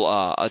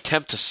initial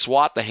attempt to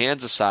swat the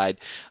hands aside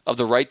of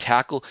the right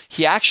tackle,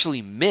 he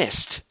actually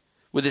missed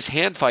with his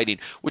hand fighting,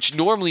 which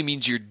normally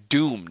means you're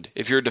doomed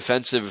if you're a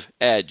defensive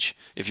edge.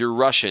 If you're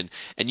Russian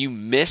and you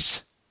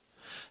miss,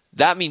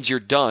 that means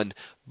you're done.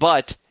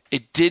 But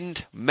it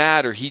didn't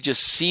matter. He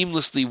just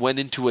seamlessly went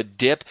into a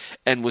dip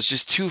and was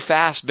just too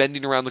fast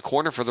bending around the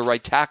corner for the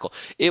right tackle.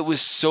 It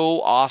was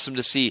so awesome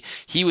to see.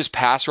 He was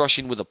pass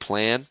rushing with a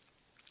plan.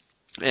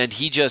 And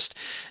he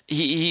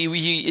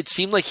it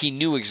seemed like he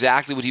knew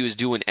exactly what he was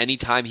doing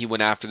anytime he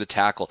went after the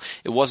tackle.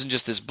 It wasn't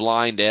just this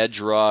blind edge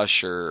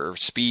rush or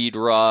speed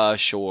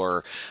rush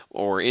or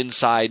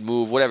inside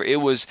move, whatever.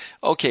 It was,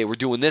 okay, we're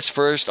doing this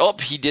first. Oh,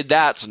 he did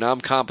that, so now I'm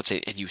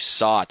compensating. And you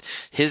saw it.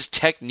 His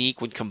technique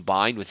when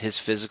combined with his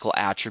physical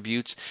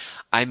attributes,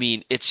 I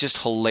mean, it's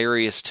just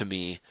hilarious to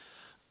me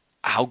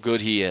how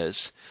good he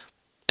is.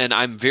 And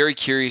I'm very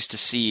curious to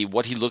see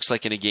what he looks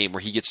like in a game where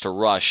he gets to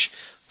rush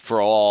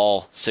for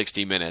all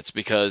 60 minutes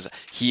because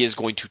he is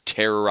going to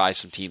terrorize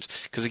some teams.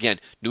 Because again,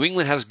 New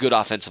England has a good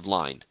offensive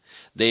line.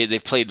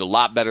 They've played a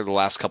lot better the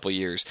last couple of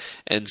years.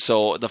 And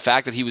so the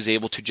fact that he was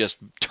able to just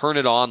turn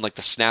it on like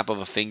the snap of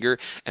a finger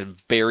and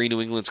bury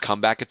New England's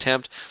comeback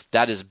attempt,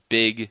 that is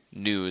big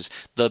news.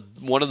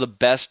 One of the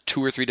best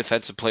 2 or 3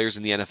 defensive players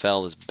in the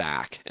NFL is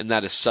back, and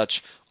that is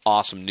such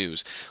awesome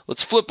news.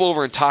 Let's flip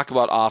over and talk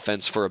about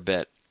offense for a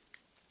bit.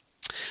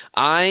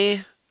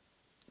 I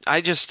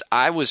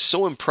was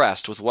so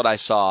impressed with what I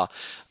saw,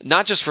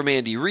 not just from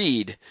Andy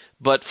Reid,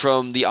 but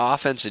from the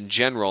offense in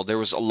general. There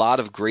was a lot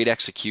of great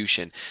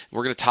execution.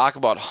 We're going to talk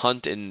about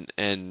Hunt and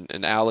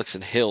Alex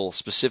and Hill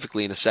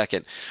specifically in a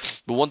second.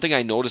 But one thing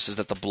I noticed is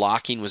that the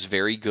blocking was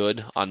very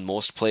good on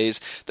most plays.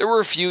 There were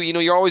a few,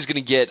 you're always going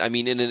to get,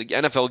 in an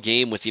NFL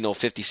game with,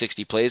 50,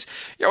 60 plays,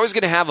 you're always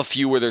going to have a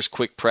few where there's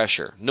quick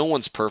pressure. No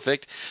one's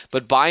perfect.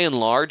 But by and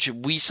large,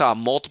 we saw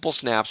multiple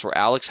snaps where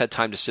Alex had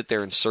time to sit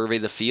there and survey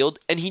the field,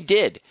 and he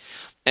did.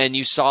 And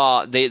you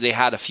saw they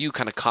had a few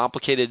kind of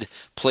complicated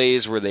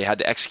plays where they had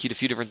to execute a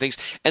few different things.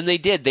 And they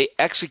did. They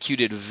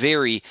executed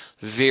very,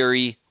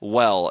 very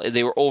well.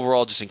 They were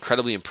overall just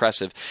incredibly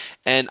impressive.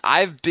 And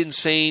I've been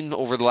saying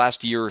over the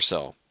last year or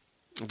so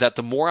that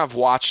the more I've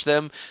watched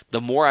them,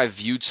 the more I've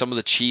viewed some of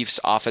the Chiefs'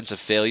 offensive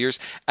failures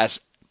as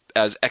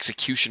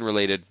execution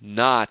related,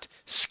 not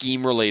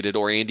scheme related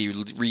or Andy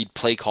Reid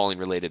play calling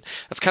related.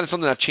 That's kind of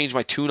something I've changed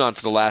my tune on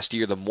for the last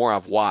year the more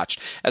I've watched,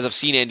 as I've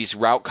seen Andy's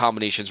route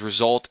combinations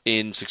result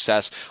in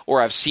success,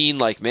 or I've seen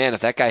man,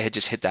 if that guy had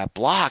just hit that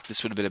block,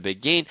 this would have been a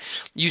big gain.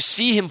 You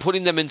see him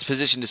putting them in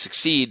position to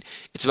succeed.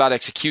 It's about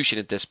execution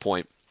at this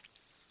point.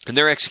 And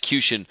their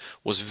execution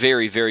was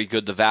very, very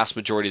good the vast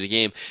majority of the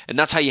game, and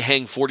that's how you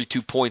hang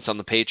 42 points on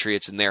the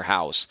Patriots in their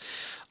house.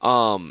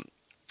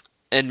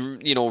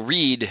 And,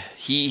 Reid,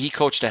 he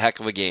coached a heck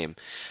of a game.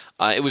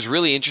 It was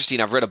really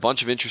interesting. I've read a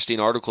bunch of interesting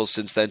articles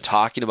since then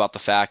talking about the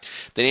fact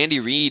that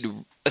Andy Reid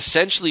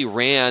essentially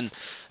ran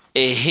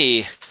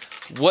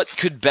what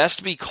could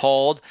best be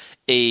called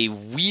a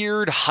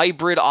weird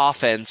hybrid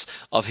offense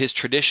of his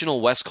traditional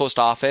West Coast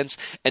offense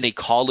and a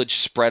college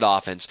spread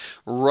offense,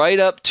 right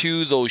up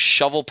to those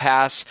shovel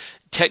pass,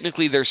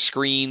 technically they're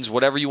screens,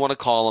 whatever you want to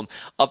call them,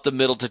 up the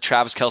middle to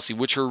Travis Kelce,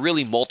 which are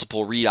really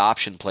multiple read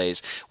option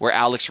plays where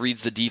Alex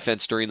reads the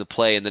defense during the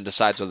play and then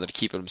decides whether to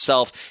keep it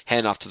himself,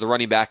 hand off to the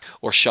running back,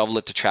 or shovel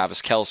it to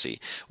Travis Kelce,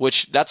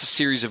 which that's a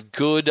series of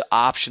good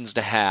options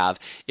to have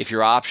if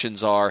your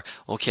options are,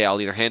 okay,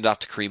 I'll either hand off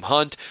to Kareem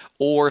Hunt,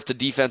 or if the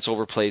defense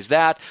overplays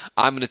that,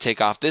 I'm going to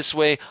take off this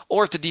way,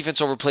 or if the defense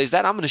overplays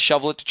that, I'm going to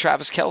shovel it to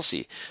Travis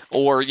Kelce,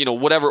 or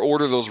whatever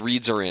order those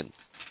reads are in.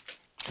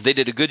 They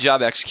did a good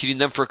job executing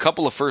them for a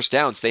couple of first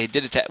downs. They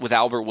did it with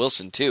Albert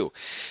Wilson, too.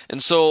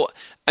 And so,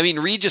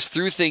 Reid just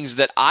threw things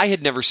that I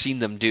had never seen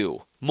them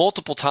do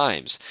multiple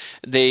times.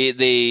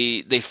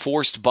 They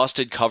forced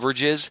busted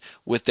coverages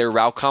with their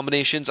route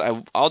combinations.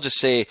 I'll just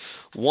say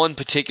one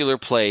particular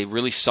play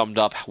really summed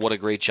up what a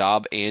great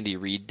job Andy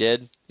Reid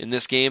did in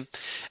this game,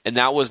 and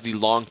that was the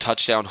long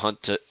touchdown throw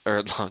to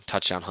Kareem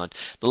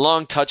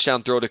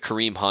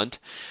Hunt.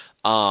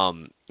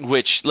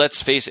 Which,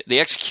 let's face it, the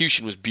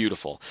execution was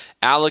beautiful.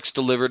 Alex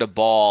delivered a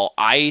ball.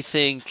 I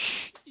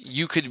think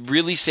you could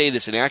really say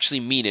this and actually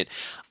mean it.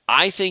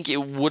 I think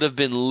it would have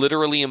been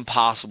literally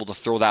impossible to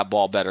throw that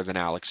ball better than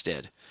Alex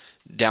did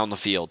down the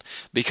field.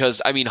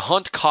 Because,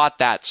 Hunt caught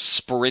that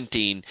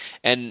sprinting,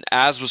 and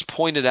as was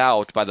pointed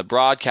out by the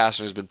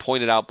broadcaster, has been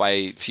pointed out by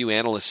a few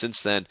analysts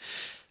since then,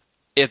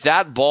 if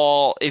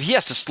he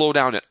has to slow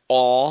down at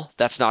all,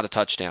 that's not a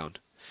touchdown.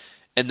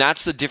 And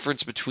that's the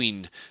difference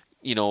between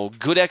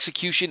good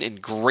execution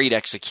and great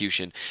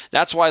execution.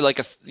 That's why, a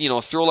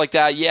throw like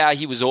that, yeah,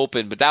 he was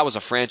open, but that was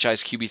a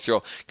franchise QB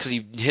throw because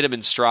he hit him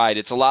in stride.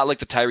 It's a lot like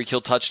the Tyreek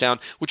Hill touchdown,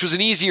 which was an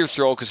easier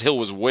throw because Hill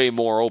was way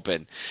more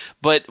open.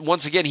 But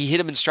once again, he hit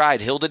him in stride.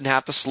 Hill didn't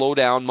have to slow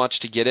down much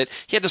to get it.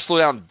 He had to slow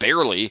down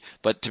barely,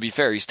 but to be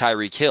fair, he's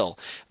Tyreek Hill.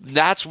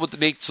 That's what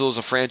makes those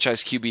a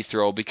franchise QB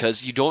throw,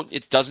 because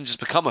it doesn't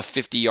just become a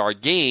 50-yard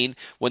gain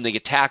when they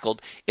get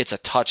tackled. It's a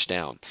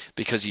touchdown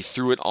because he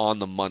threw it on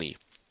the money.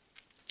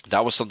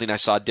 That was something I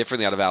saw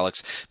differently out of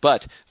Alex.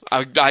 But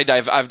I've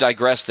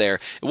digressed there.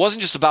 It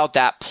wasn't just about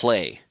that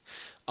play,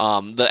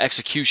 the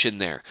execution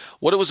there.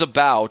 What it was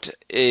about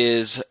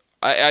is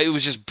it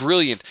was just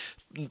brilliant.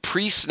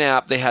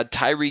 Pre-snap, they had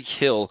Tyreek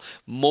Hill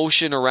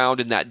motion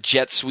around in that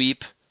jet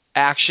sweep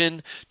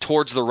action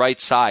towards the right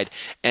side.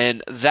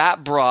 And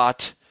that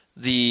brought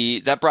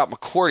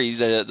McCourty,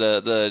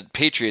 the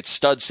Patriots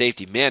stud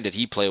safety. Man, did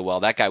he play well.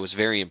 That guy was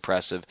very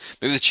impressive.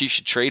 Maybe the Chiefs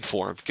should trade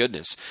for him.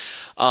 Goodness.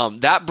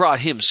 That brought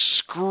him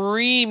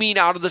screaming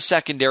out of the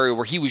secondary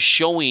where he was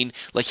showing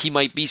like he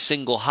might be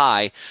single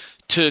high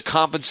to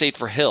compensate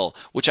for Hill,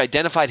 which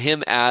identified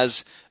him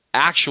as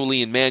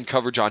actually in man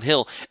coverage on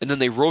Hill, and then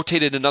they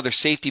rotated another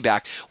safety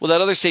back. Well,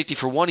 that other safety,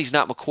 for one, he's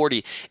not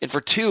McCourty, and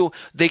for two,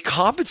 they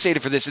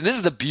compensated for this, and this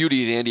is the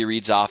beauty of Andy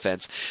Reid's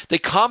offense. They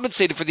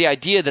compensated for the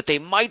idea that they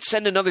might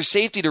send another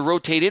safety to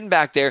rotate in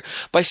back there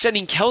by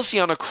sending Kelsey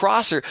on a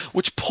crosser,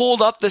 which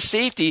pulled up the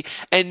safety,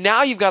 and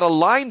now you've got a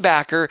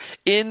linebacker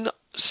in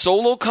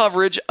solo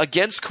coverage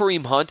against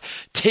Kareem Hunt,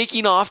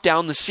 taking off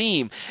down the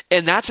seam.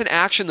 And that's an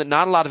action that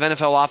not a lot of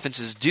NFL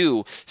offenses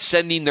do,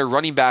 sending their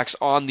running backs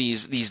on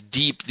these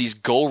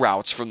go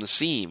routes from the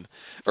seam,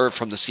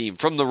 from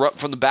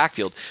the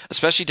backfield,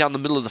 especially down the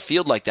middle of the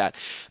field like that.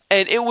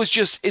 And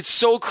it's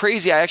so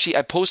crazy.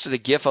 I posted a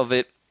GIF of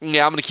it.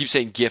 Yeah, I'm going to keep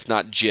saying GIF,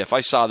 not GIF. I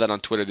saw that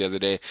on Twitter the other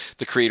day.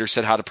 The creator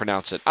said how to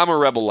pronounce it. I'm a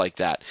rebel like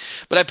that.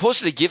 But I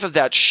posted a GIF of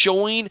that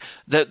showing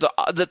that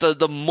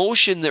the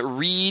motion that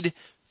Reid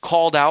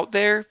called out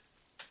there,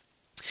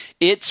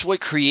 it's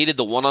what created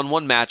the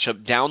one-on-one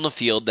matchup down the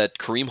field that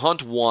Kareem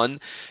Hunt won,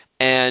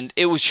 and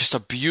it was just a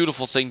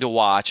beautiful thing to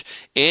watch.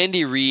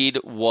 Andy Reid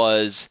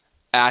was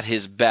at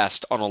his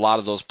best on a lot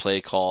of those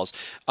play calls,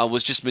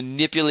 was just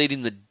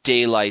manipulating the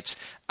daylights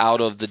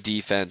out of the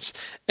defense.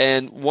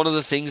 And one of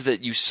the things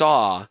that you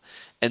saw,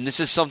 and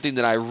this is something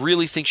that I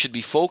really think should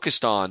be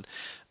focused on,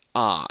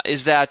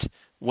 is that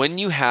when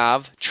you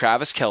have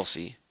Travis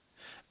Kelce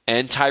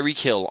and Tyreek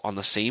Hill on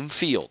the same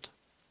field,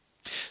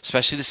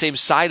 especially the same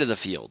side of the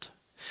field,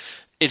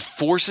 it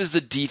forces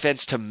the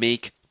defense to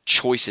make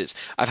choices.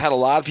 I've had a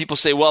lot of people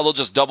say, well, they'll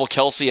just double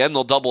Kelce and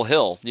they'll double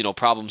Hill,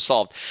 problem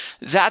solved.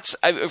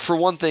 For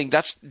one thing,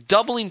 that's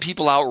doubling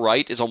people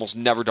outright is almost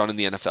never done in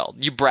the NFL.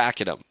 You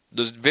bracket them.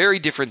 There's very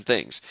different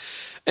things.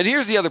 And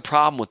here's the other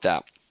problem with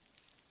that.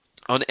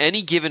 On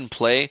any given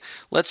play,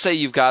 let's say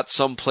you've got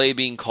some play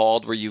being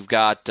called where you've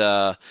got,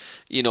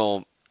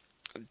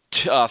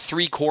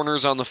 three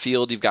corners on the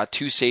field. You've got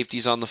two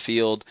safeties on the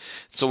field.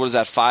 So what is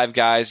that? 5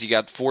 guys. You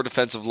got 4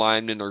 defensive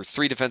linemen or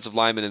 3 defensive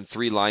linemen and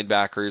 3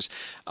 linebackers.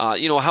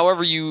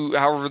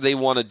 However they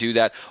want to do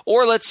that.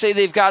 Or let's say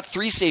they've got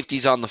 3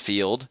 safeties on the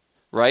field,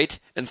 right,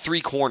 and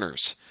 3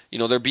 corners.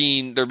 They're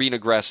being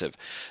aggressive.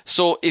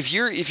 So if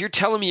you're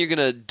telling me you're going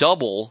to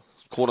double,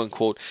 quote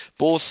unquote,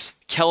 both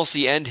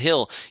Kelce and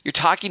Hill, you're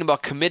talking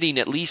about committing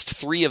at least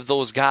 3 of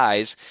those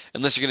guys,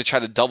 unless you're going to try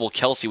to double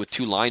Kelce with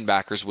 2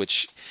 linebackers,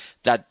 which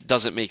that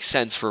doesn't make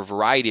sense for a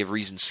variety of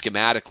reasons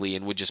schematically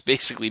and would just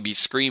basically be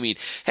screaming,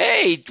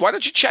 hey, why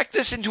don't you check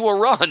this into a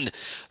run?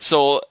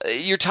 So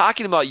you're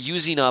talking about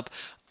using up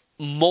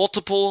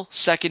multiple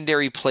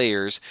secondary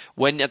players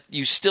when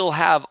you still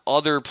have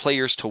other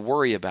players to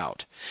worry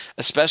about,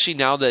 especially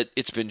now that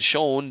it's been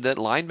shown that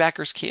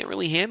linebackers can't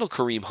really handle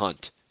Kareem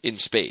Hunt in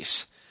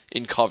space,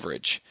 in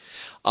coverage.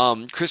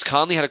 Chris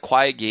Conley had a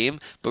quiet game,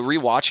 but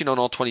rewatching on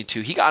all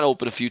 22, he got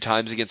open a few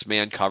times against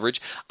man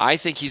coverage. I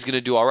think he's going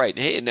to do all right.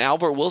 Hey, and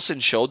Albert Wilson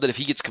showed that if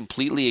he gets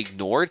completely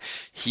ignored,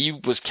 he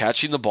was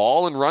catching the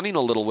ball and running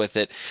a little with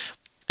it.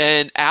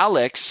 And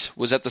Alex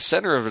was at the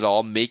center of it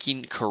all,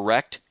 making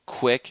correct,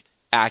 quick,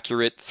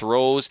 accurate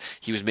throws.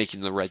 He was making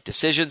the right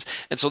decisions.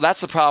 And so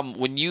that's the problem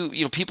when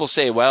people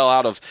say, well,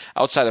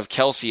 outside of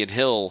Kelce and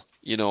Hill,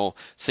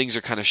 things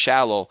are kind of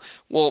shallow.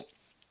 Well,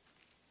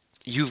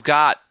 you've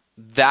got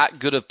that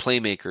good of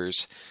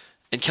playmakers.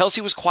 And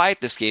Kelce was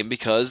quiet this game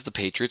because the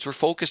Patriots were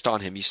focused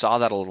on him. You saw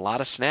that a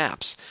lot of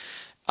snaps.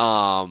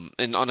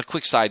 And on a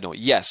quick side note,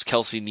 yes,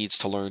 Kelce needs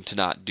to learn to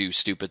not do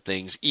stupid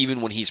things,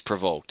 even when he's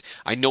provoked.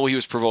 I know he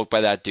was provoked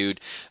by that dude.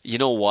 You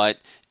know what?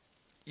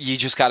 You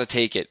just got to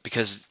take it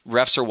because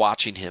refs are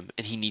watching him,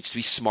 and he needs to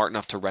be smart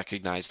enough to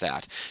recognize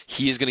that.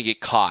 He is going to get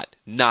caught,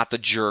 not the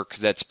jerk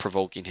that's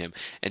provoking him.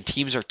 And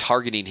teams are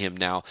targeting him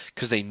now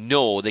because they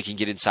know they can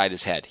get inside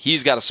his head.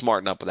 He's got to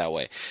smarten up that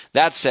way.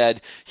 That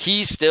said,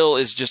 he still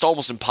is just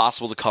almost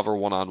impossible to cover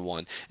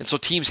one-on-one. And so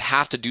teams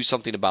have to do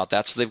something about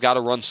that. So they've got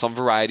to run some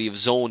variety of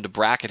zone to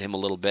bracket him a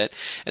little bit.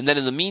 And then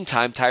in the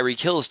meantime, Tyreek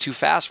Hill is too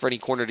fast for any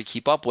corner to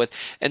keep up with.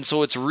 And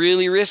so it's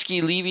really risky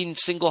leaving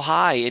single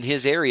high in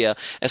his area,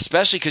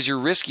 especially because you're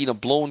risking a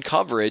blown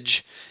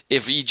coverage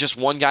if just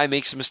one guy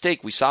makes a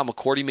mistake. We saw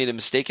McCourty made a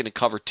mistake in a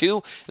cover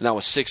 2, and that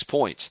was 6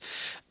 points.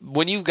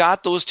 When you've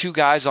got those 2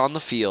 guys on the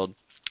field,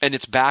 and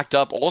it's backed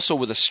up also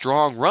with a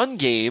strong run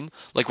game,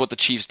 like what the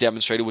Chiefs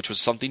demonstrated, which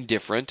was something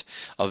different,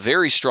 a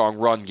very strong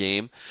run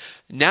game,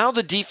 now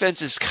the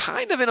defense is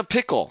kind of in a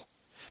pickle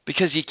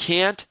because you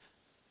can't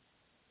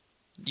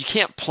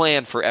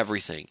plan for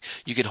everything.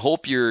 You can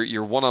hope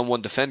your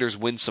one-on-one defenders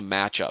win some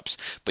matchups,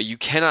 but you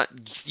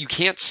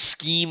can't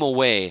scheme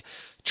away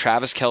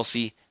Travis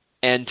Kelce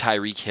and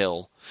Tyreek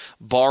Hill,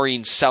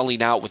 barring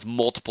selling out with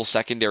multiple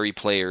secondary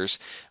players,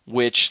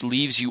 which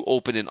leaves you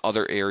open in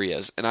other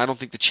areas. And I don't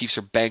think the Chiefs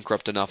are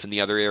bankrupt enough in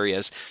the other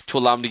areas to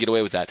allow them to get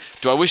away with that.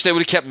 Do I wish they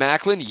would have kept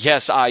Macklin?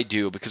 Yes, I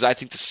do, because I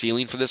think the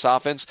ceiling for this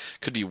offense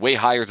could be way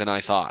higher than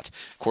I thought.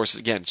 Of course,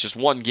 again, it's just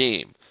one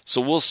game. So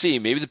we'll see.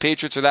 Maybe the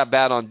Patriots are that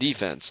bad on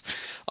defense.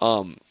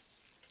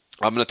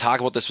 I'm going to talk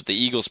about this with the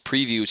Eagles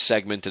preview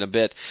segment in a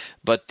bit,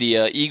 but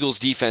the Eagles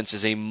defense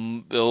is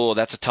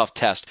that's a tough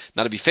test.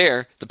 Now, to be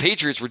fair, the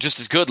Patriots were just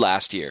as good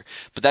last year,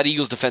 but that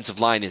Eagles defensive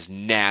line is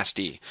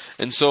nasty.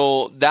 And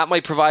so that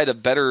might provide a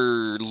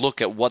better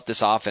look at what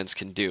this offense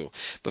can do.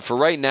 But for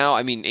right now,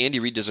 I mean, Andy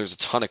Reid deserves a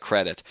ton of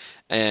credit,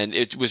 and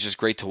it was just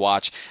great to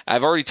watch.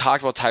 I've already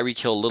talked about Tyreek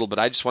Hill a little, but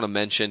I just want to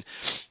mention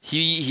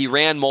he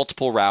ran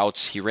multiple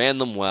routes. He ran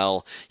them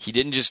well. He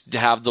didn't just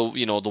have the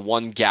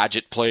one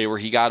gadget play where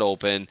he got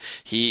open.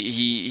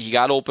 He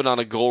got open on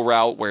a go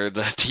route where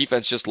the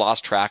defense just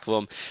lost track of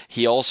him.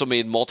 He also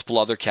made multiple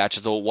other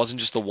catches, though it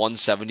wasn't just the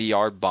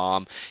 170-yard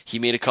bomb. He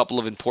made a couple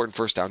of important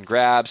first down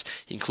grabs,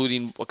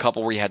 including a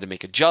couple where he had to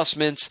make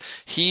adjustments.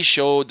 He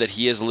showed that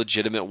he is a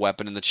legitimate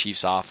weapon in the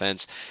Chiefs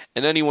offense,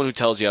 and anyone who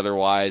tells you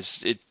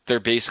otherwise, they're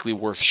basically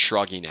worth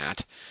shrugging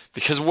at.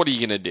 Because what are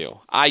you going to do?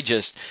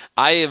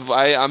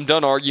 I'm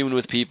done arguing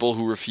with people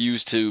who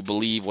refuse to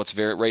believe what's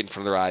right in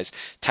front of their eyes.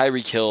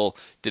 Tyreek Hill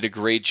did a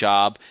great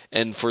job,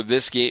 and for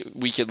this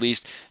week at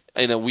least,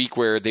 in a week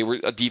where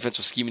a defense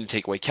was scheming to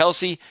take away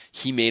Kelsey,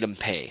 he made them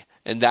pay.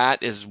 And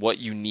that is what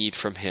you need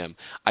from him.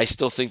 I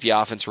still think the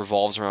offense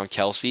revolves around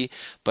Kelsey,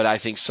 but I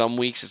think some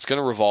weeks it's going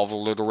to revolve a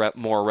little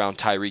more around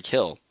Tyreek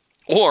Hill.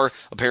 Or,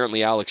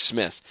 apparently, Alex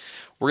Smith.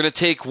 We're going to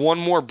take one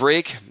more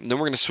break, and then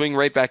we're going to swing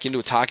right back into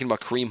it, talking about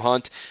Kareem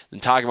Hunt,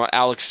 then talking about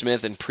Alex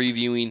Smith, and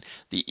previewing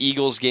the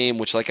Eagles game,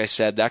 which, like I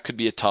said, that could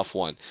be a tough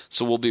one.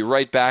 So we'll be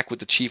right back with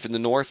the Chief in the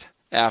North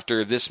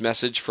after this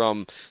message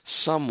from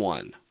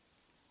someone.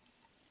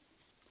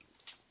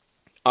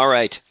 All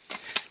right,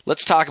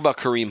 let's talk about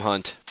Kareem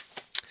Hunt.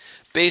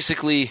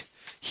 Basically,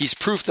 he's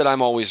proof that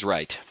I'm always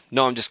right.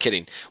 No, I'm just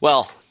kidding.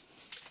 Well,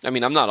 I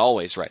mean, I'm not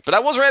always right, but I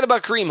was right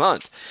about Kareem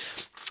Hunt.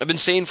 I've been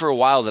saying for a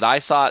while that I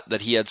thought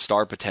that he had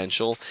star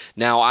potential.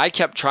 Now, I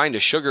kept trying to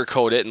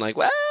sugarcoat it and I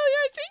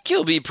think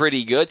he'll be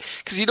pretty good,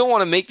 because you don't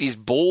want to make these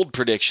bold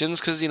predictions,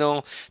 because,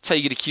 it's how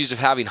you get accused of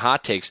having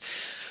hot takes.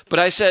 But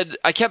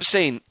I kept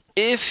saying,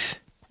 if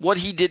what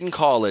he did in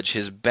college,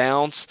 his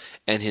bounce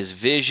and his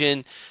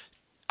vision,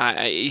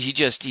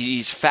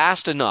 he's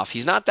fast enough.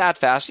 He's not that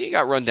fast. He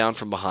got run down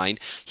from behind.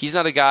 He's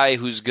not a guy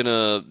who's going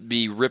to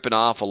be ripping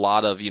off a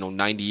lot of,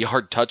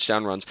 90-yard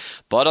touchdown runs.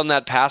 But on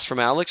that pass from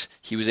Alex,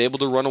 he was able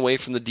to run away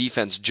from the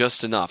defense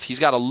just enough. He's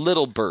got a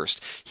little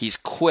burst. He's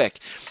quick,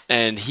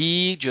 and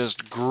he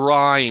just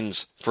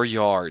grinds for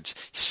yards.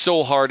 He's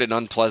so hard and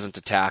unpleasant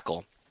to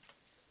tackle.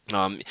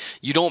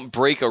 You don't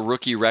break a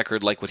rookie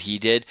record like what he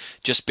did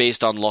just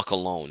based on luck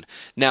alone.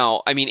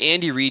 Now, I mean,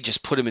 Andy Reid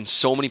just put him in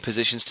so many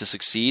positions to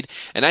succeed,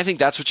 and I think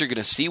that's what you're going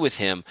to see with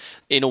him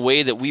in a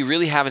way that we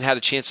really haven't had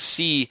a chance to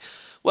see.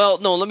 Well,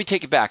 no, let me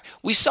take it back.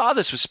 We saw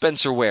this with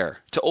Spencer Ware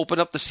to open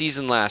up the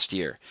season last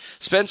year.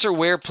 Spencer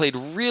Ware played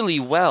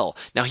really well.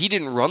 Now, he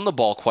didn't run the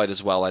ball quite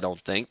as well, I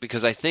don't think,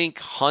 because I think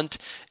Hunt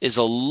is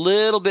a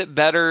little bit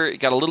better,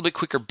 got a little bit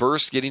quicker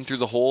burst getting through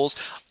the holes,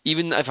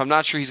 even if I'm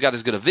not sure he's got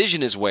as good a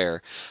vision as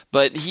Ware.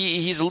 But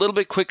he's a little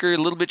bit quicker, a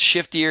little bit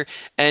shiftier,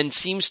 and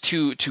seems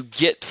to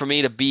get from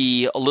A to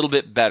B a little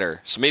bit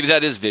better. So maybe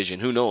that is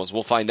vision. Who knows?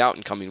 We'll find out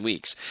in coming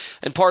weeks.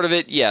 And part of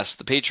it, yes,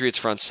 the Patriots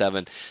front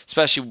seven,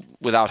 especially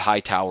without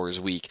Hightower, is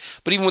weak.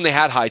 But even when they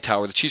had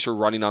Hightower, the Chiefs were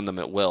running on them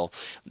at will.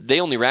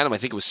 They only ran him, I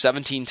think it was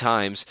 17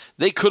 times.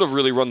 They could have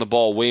really run the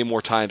ball way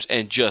more times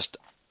and just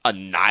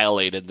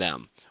annihilated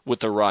them with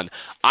the run.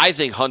 I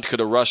think Hunt could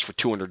have rushed for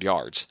 200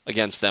 yards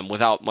against them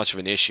without much of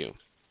an issue.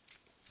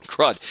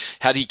 Crud.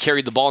 Had he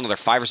carried the ball another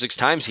 5 or 6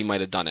 times, he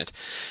might have done it.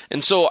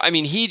 And so, I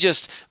mean,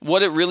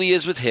 what it really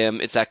is with him,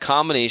 it's that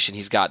combination.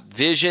 He's got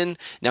vision.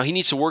 Now, he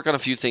needs to work on a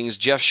few things.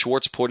 Jeff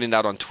Schwartz pointed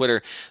out on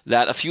Twitter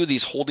that a few of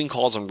these holding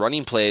calls on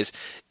running plays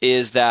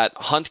is that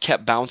Hunt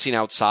kept bouncing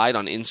outside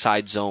on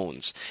inside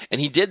zones. And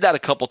he did that a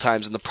couple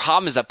times, and the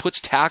problem is that puts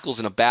tackles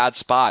in a bad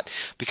spot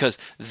because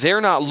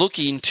they're not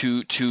looking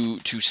to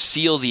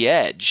seal the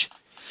edge.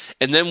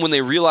 And then when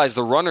they realize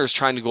the runner is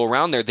trying to go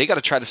around there, they got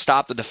to try to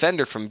stop the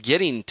defender from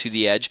getting to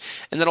the edge,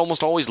 and that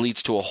almost always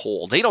leads to a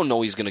hole. They don't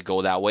know he's going to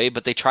go that way,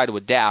 but they try to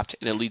adapt,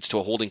 and it leads to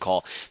a holding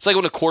call. It's like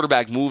when a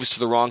quarterback moves to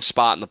the wrong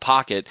spot in the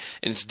pocket,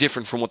 and it's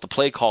different from what the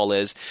play call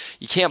is.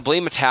 You can't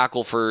blame a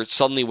tackle for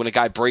suddenly when a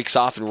guy breaks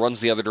off and runs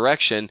the other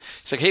direction.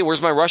 It's like, hey,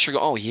 where's my rusher?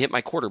 Oh, he hit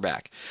my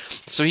quarterback.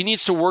 So he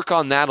needs to work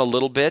on that a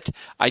little bit.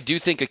 I do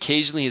think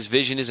occasionally his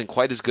vision isn't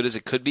quite as good as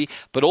it could be,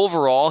 but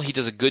overall he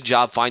does a good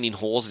job finding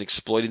holes and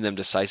exploiting them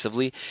decisively.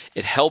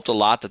 It helped a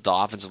lot that the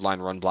offensive line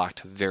run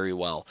blocked very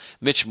well.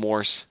 Mitch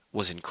Morse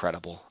was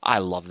incredible. I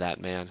love that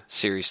man.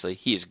 Seriously,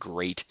 he is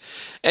great.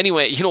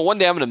 Anyway, one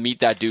day I'm going to meet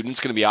that dude, and it's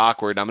going to be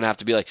awkward. I'm going to have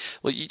to be like,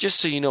 well, just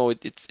so you know,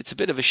 it's a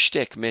bit of a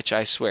shtick, Mitch,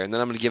 I swear. And then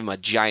I'm going to give him a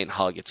giant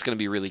hug. It's going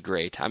to be really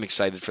great. I'm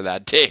excited for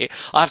that day.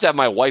 I'll have to have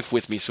my wife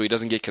with me so he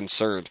doesn't get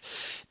concerned.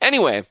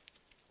 Anyway,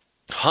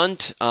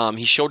 Hunt,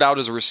 he showed out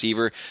as a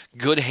receiver.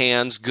 Good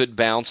hands, good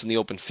bounce in the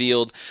open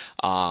field.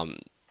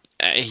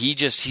 He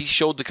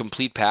showed the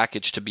complete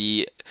package to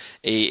be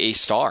a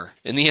star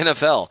in the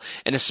NFL,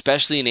 and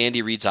especially in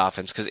Andy Reid's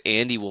offense, because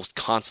Andy will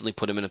constantly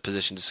put him in a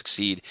position to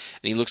succeed,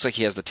 and he looks like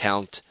he has the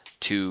talent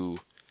to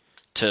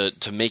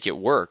to make it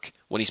work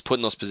when he's put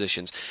in those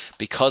positions.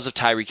 Because of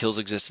Tyreek Hill's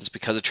existence,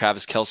 because of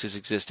Travis Kelce's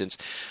existence,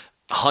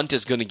 Hunt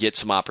is going to get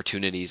some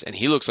opportunities, and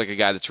he looks like a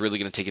guy that's really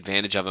going to take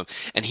advantage of him.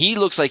 And he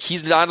looks like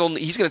he's going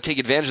to take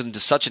advantage of them to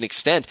such an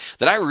extent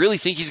that I really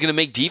think he's going to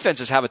make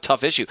defenses have a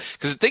tough issue.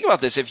 Because think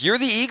about this, if you're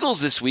the Eagles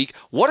this week,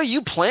 what are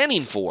you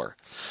planning for?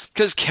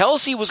 Because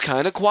Kelce was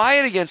kind of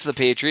quiet against the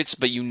Patriots,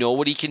 but you know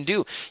what he can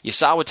do. You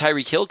saw what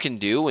Tyreek Hill can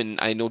do, and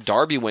I know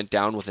Darby went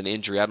down with an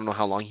injury. I don't know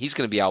how long he's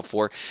going to be out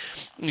for.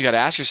 You got to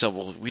ask yourself,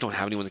 well, we don't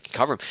have anyone that can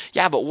cover him.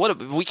 Yeah, but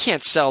we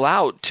can't sell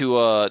out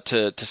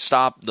to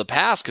stop the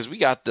pass because we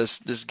got this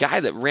guy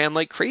that ran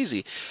like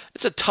crazy.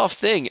 It's a tough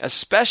thing,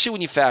 especially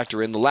when you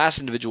factor in the last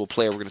individual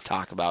player we're going to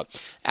talk about,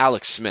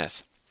 Alex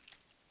Smith.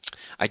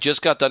 I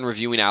just got done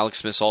reviewing Alex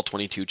Smith's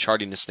All-22,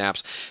 charting the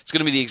snaps. It's going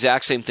to be the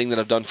exact same thing that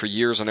I've done for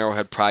years on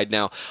Arrowhead Pride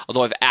now,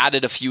 although I've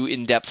added a few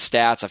in-depth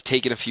stats. I've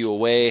taken a few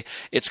away.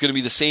 It's going to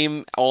be the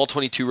same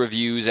All-22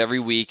 reviews every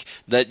week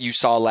that you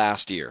saw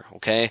last year,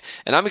 okay?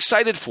 And I'm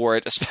excited for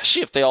it,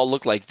 especially if they all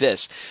look like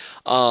this.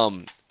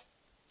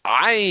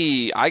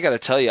 I got to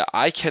tell you,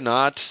 I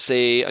cannot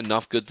say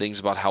enough good things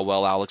about how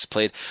well Alex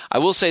played. I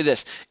will say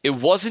this, it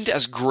wasn't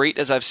as great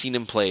as I've seen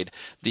him played.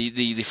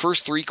 The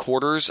first 3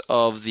 quarters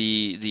of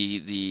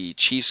the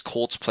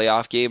Chiefs-Colts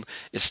playoff game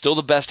is still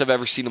the best I've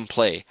ever seen him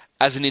play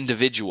as an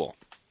individual.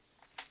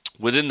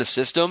 Within the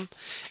system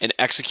and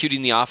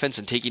executing the offense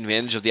and taking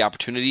advantage of the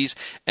opportunities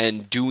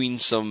and doing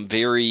some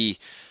very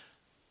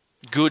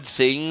good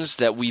things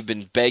that we've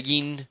been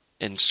begging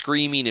and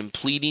screaming and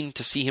pleading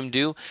to see him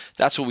do,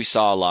 that's what we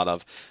saw a lot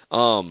of.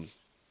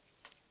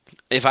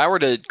 If I were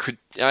to,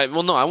 I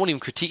won't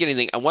even critique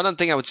anything. One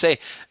thing I would say,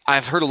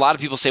 I've heard a lot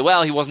of people say,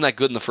 well, he wasn't that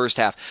good in the first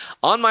half.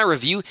 On my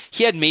review,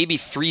 he had maybe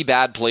 3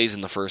 bad plays in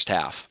the first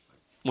half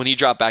when he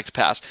dropped back to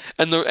pass.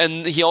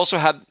 And he also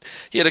had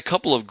a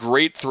couple of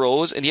great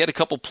throws, and he had a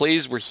couple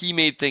plays where he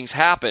made things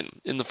happen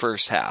in the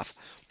first half.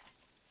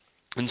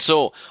 And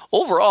so,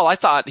 overall, I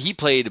thought he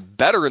played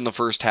better in the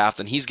first half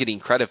than he's getting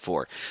credit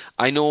for.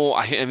 I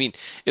mean,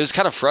 it was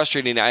kind of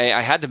frustrating.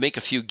 I had to make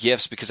a few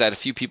GIFs because I had a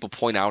few people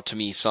point out to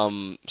me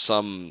some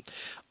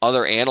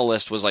other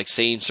analyst was like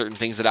saying certain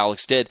things that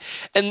Alex did.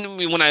 And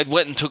when I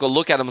went and took a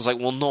look at him, I was like,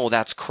 well, no,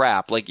 that's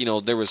crap. Like,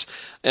 there was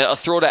a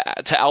throw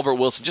to Albert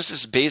Wilson, just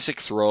this basic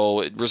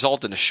throw. It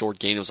resulted in a short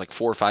gain. It was like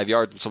 4 or 5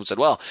 yards. And someone said,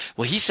 well,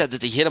 he said that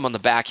they hit him on the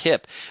back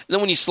hip. And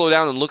then when you slow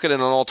down and look at it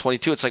on all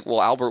 22, it's like,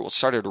 well, Albert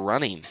started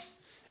running.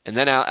 And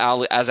then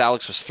as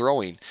Alex was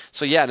throwing.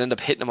 So yeah, it ended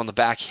up hitting him on the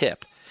back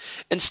hip.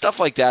 And stuff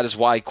like that is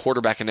why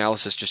quarterback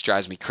analysis just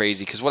drives me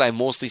crazy, because what I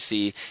mostly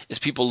see is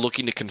people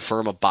looking to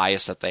confirm a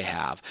bias that they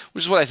have,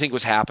 which is what I think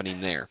was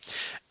happening there.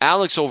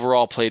 Alex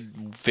overall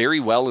played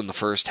very well in the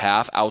first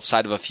half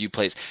outside of a few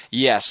plays.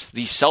 Yes,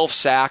 the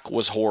self-sack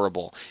was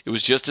horrible. It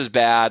was just as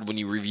bad when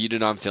you reviewed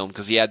it on film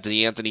because he had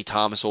Anthony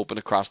Thomas open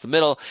across the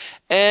middle,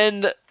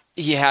 and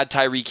he had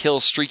Tyreek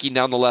Hill streaking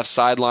down the left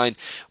sideline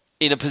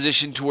in a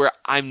position to where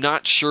I'm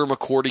not sure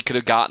McCourty could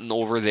have gotten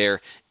over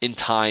there in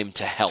time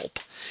to help.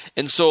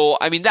 And so,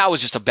 I mean, that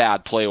was just a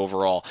bad play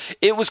overall.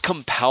 It was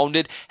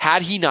compounded.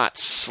 Had he not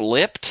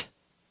slipped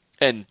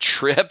and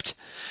tripped,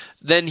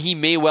 then he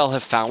may well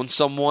have found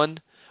someone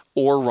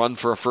or run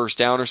for a first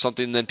down or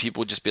something. Then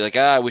people would just be like,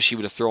 I wish he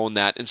would have thrown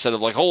that, instead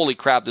of like, holy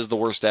crap, this is the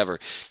worst ever.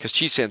 Because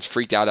Chiefs fans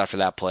freaked out after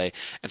that play.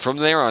 And from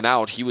there on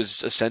out, he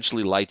was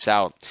essentially lights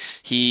out.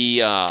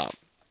 He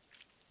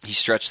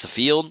stretched the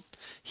field.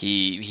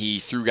 He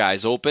threw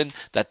guys open.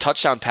 That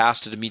touchdown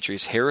pass to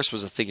Demetrius Harris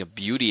was a thing of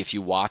beauty if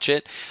you watch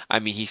it. I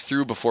mean, he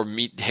threw before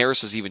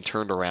Harris was even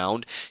turned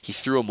around. He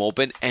threw him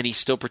open, and he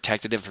still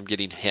protected him from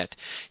getting hit.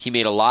 He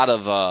made a lot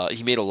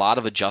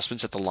of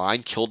adjustments at the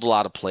line, killed a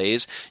lot of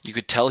plays. You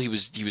could tell he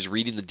was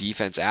reading the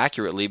defense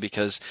accurately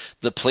because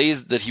the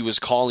plays that he was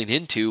calling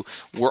into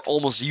were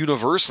almost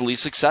universally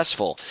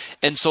successful.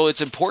 And so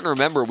it's important to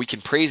remember, we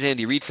can praise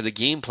Andy Reid for the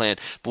game plan,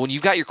 but when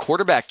you've got your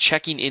quarterback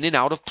checking in and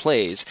out of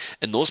plays,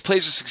 and those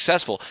plays are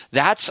successful,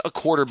 that's a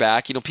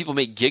quarterback. People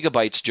make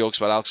gigabytes jokes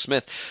about Alex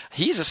Smith.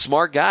 He's a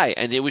smart guy,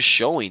 and it was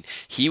showing.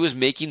 He was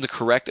making the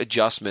correct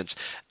adjustments.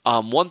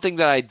 One thing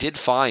that I did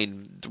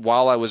find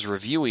while I was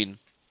reviewing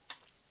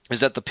is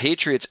that the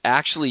Patriots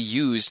actually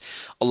used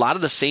a lot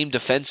of the same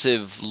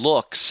defensive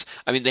looks.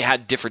 I mean, they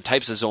had different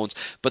types of zones,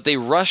 but they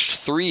rushed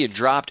 3 and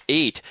dropped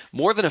 8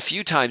 more than a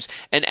few times,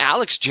 and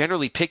Alex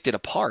generally picked it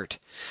apart.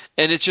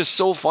 And it's just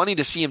so funny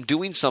to see him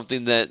doing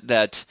something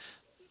that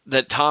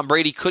Tom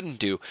Brady couldn't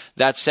do.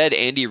 That said,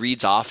 Andy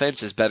Reid's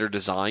offense is better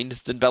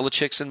designed than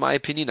Belichick's, in my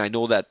opinion. I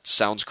know that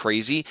sounds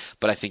crazy,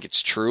 but I think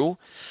it's true.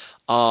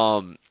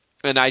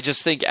 And I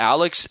just think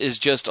Alex is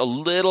just a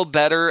little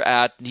better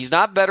he's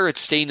not better at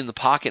staying in the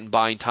pocket and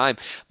buying time,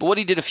 but what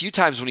he did a few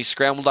times when he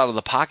scrambled out of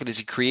the pocket is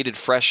he created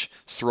fresh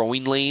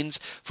throwing lanes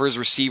for his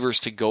receivers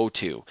to go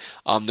to.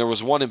 There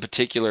was one in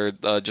particular,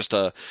 just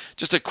a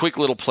quick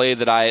little play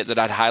that I'd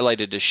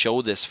highlighted to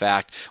show this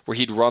fact, where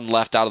he'd run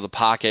left out of the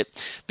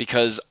pocket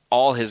because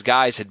all his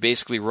guys had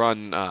basically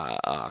run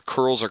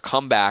curls or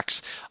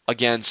comebacks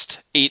against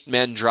 8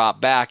 men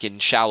drop back in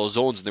shallow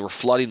zones, and they were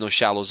flooding those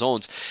shallow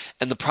zones.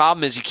 And the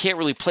problem is you can't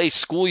really play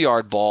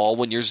schoolyard ball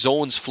when your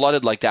zone's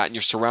flooded like that and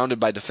you're surrounded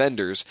by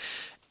defenders.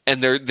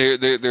 And they're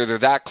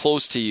that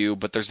close to you,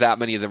 but there's that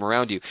many of them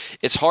around you.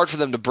 It's hard for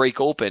them to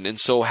break open. And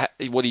so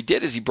what he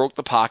did is he broke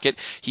the pocket.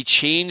 He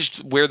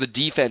changed where the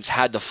defense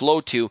had to flow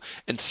to,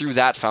 and through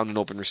that found an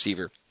open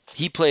receiver.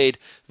 He played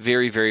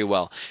very, very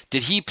well.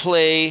 Did he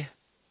play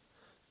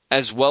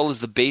as well as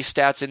the base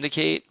stats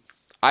indicate?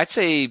 I'd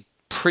say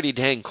pretty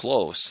dang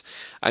close.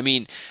 I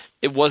mean,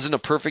 it wasn't a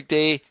perfect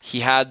day.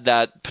 He had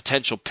that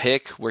potential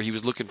pick where he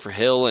was looking for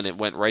Hill, and it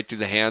went right through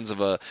the hands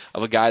of a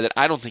guy that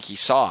I don't think he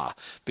saw,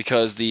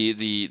 because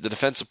the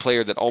defensive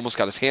player that almost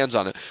got his hands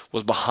on it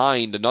was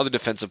behind another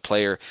defensive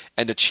player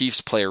and a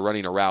Chiefs player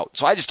running a route.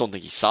 So I just don't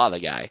think he saw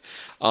the guy.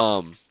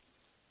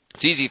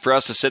 It's easy for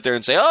us to sit there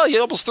and say, oh,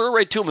 you almost threw it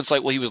right to him. It's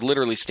like, well, he was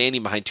literally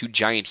standing behind 2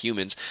 giant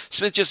humans.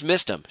 Smith just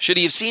missed him. Should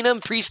he have seen him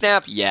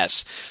pre-snap?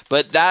 Yes.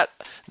 But that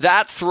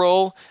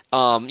throw,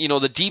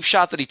 the deep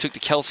shot that he took to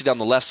Kelsey down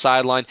the left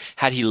sideline,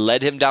 had he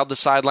led him down the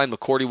sideline,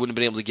 McCourty wouldn't have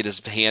been able to get his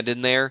hand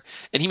in there.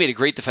 And he made a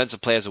great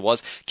defensive play as it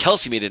was.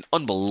 Kelsey made an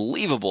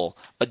unbelievable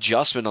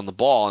adjustment on the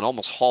ball and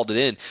almost hauled it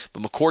in.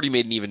 But McCourty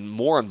made an even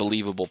more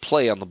unbelievable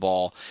play on the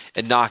ball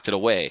and knocked it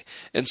away.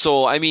 And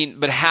so,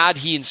 but had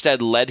he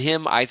instead led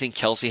him, I think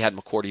Kelsey had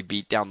McCourty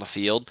beat down the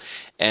field.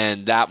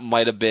 And that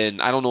might have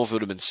been, I don't know if it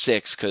would have been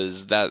 6,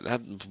 because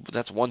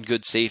that's one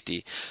good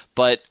safety.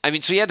 But,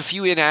 so he had a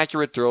few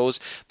inaccurate throws,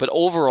 but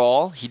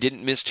overall, he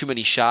didn't miss too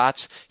many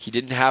shots. He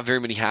didn't have very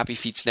many happy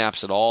feet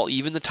snaps at all,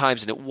 even the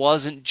times, and it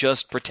wasn't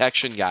just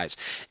protection, guys.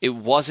 It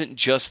wasn't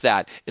just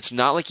that. It's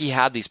not like he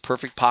had these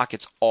perfect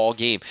pockets all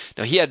game.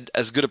 Now, he had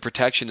as good a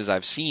protection as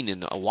I've seen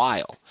in a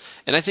while,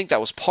 and I think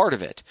that was part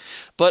of it.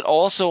 But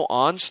also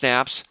on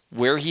snaps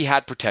where he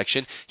had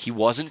protection, he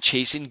wasn't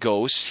chasing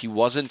ghosts. He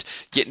wasn't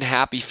getting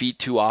happy feet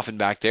too often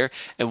back there.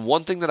 And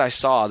one thing that I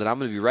saw that I'm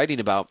going to be writing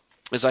about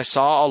is I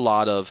saw a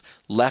lot of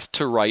left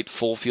to right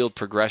full field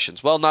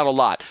progressions. Well, not a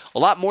lot. A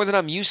lot more than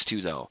I'm used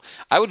to, though.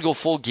 I would go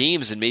full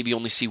games and maybe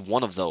only see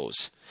one of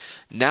those.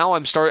 Now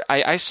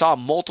I saw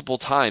multiple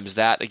times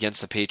that against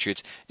the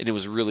Patriots, and it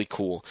was really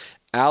cool.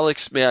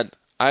 Alex, man,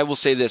 I will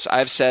say this.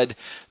 I've said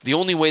the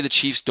only way the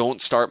Chiefs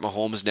don't start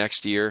Mahomes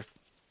next year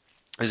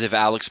is if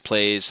Alex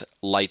plays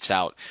lights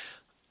out.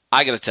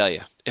 I got to tell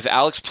you, if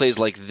Alex plays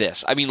like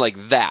this,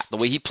 like that, the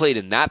way he played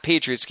in that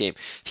Patriots game,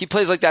 if he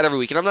plays like that every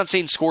week, and I'm not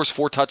saying scores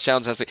 4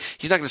 touchdowns,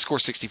 he's not going to score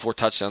 64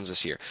 touchdowns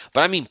this year,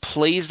 but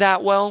plays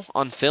that well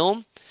on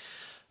film,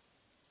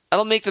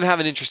 that'll make them have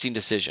an interesting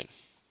decision.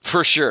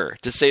 For sure,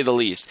 to say the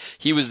least.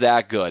 He was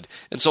that good.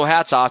 And so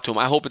hats off to him.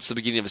 I hope it's the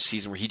beginning of a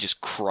season where he just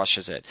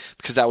crushes it,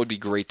 because that would be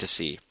great to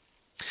see.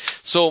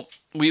 So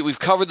we've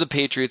covered the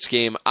Patriots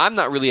game. I'm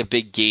not really a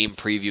big game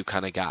preview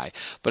kind of guy,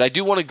 but I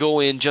do want to go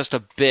in just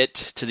a bit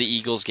to the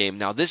Eagles game.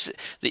 Now, the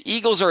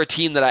Eagles are a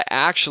team that I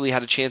actually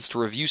had a chance to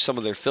review some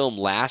of their film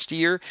last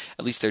year,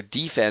 at least their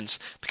defense,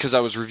 because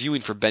I was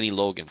reviewing for Bennie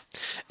Logan.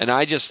 And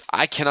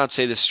I cannot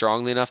say this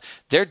strongly enough.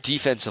 Their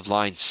defensive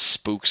line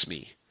spooks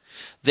me.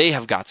 They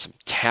have got some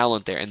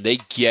talent there, and they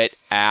get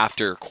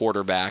after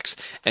quarterbacks,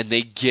 and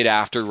they get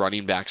after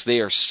running backs. They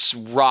are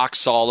rock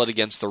solid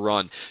against the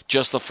run,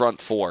 just the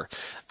front 4.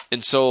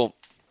 And so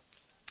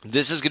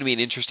this is going to be an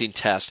interesting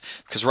test,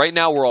 because right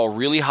now we're all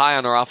really high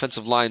on our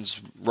offensive line's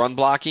run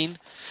blocking,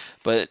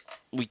 but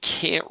we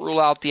can't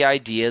rule out the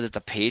idea that the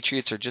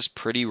Patriots are just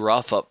pretty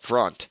rough up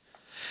front.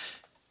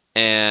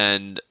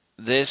 And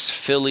this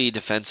Philly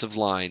defensive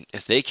line,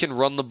 if they can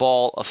run the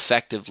ball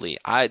effectively,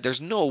 there's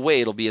no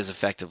way it'll be as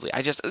effectively.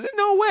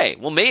 No way.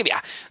 Well, maybe.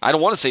 I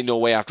don't want to say no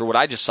way after what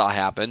I just saw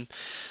happen,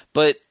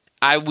 but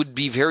I would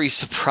be very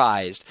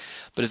surprised.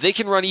 But if they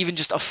can run even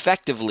just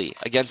effectively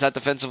against that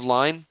defensive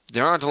line,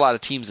 there aren't a lot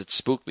of teams that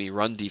spook me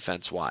run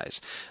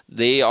defense-wise.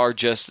 They are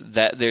just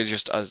that. They're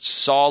just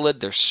solid,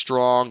 they're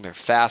strong, they're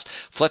fast.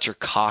 Fletcher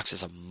Cox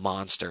is a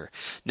monster.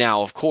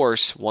 Now, of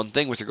course, one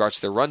thing with regards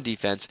to their run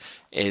defense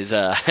is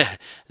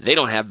they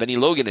don't have Bennie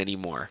Logan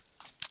anymore.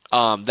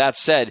 That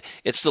said,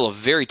 it's still a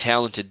very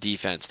talented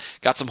defense.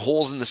 Got some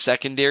holes in the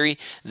secondary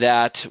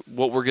that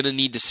what we're going to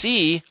need to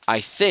see,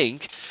 I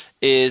think,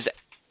 is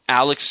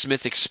Alex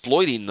Smith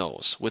exploiting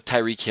those with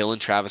Tyreek Hill and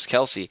Travis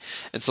Kelce.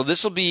 And so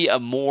this will be a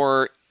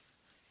more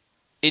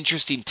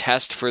interesting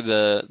test for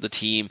the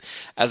team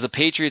as the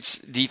Patriots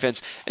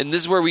defense. And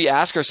this is where we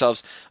ask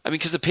ourselves,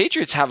 because the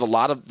Patriots have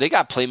they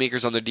got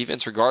playmakers on their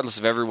defense regardless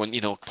of everyone,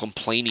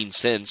 complaining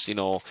since,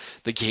 the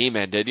game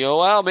ended.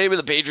 Well, maybe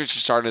the Patriots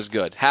just aren't as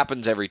good.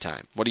 Happens every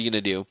time. What are you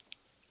going to do?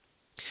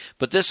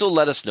 But this will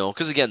let us know,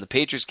 because again, the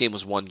Patriots game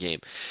was one game.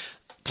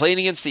 Playing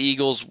against the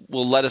Eagles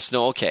will let us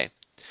know, okay,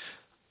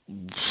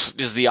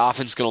 is the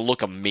offense going to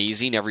look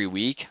amazing every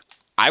week?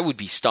 I would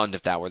be stunned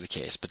if that were the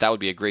case, but that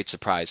would be a great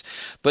surprise.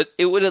 But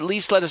it would at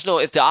least let us know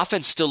if the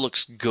offense still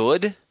looks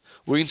good.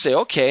 We can say,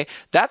 okay,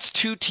 that's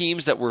 2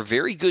 teams that were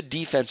very good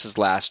defenses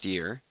last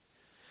year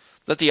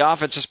that the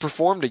offense has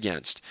performed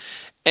against.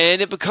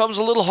 And it becomes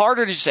a little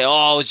harder to say,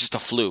 oh, it's just a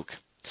fluke.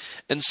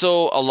 And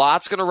so a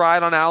lot's going to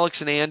ride on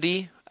Alex and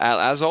Andy,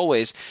 as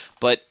always,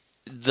 but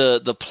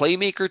the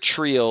playmaker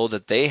trio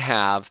that they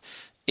have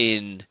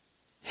in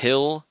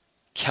Hill,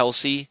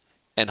 Kelsey,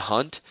 and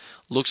Hunt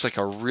looks like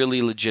a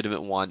really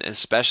legitimate one,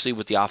 especially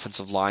with the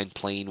offensive line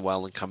playing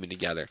well and coming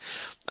together.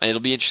 And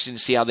it'll be interesting to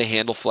see how they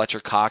handle Fletcher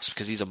Cox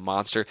because he's a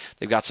monster.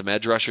 They've got some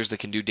edge rushers that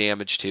can do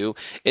damage too.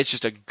 It's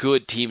just a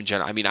good team in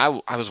general. I mean,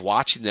 I was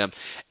watching them,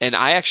 and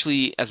I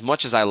actually, as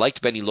much as I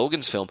liked Bennie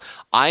Logan's film,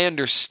 I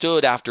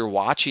understood after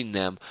watching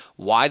them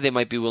why they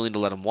might be willing to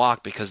let him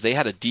walk because they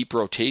had a deep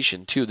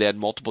rotation too. They had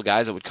multiple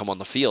guys that would come on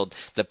the field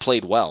that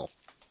played well.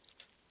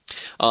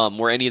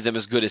 Were any of them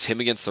as good as him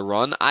against the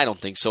run? I don't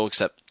think so,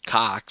 except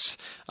Cox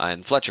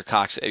and Fletcher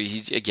Cox.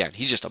 He's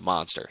just a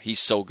monster.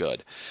 He's so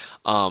good.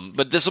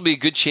 But this will be a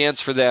good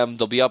chance for them.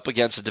 They'll be up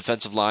against a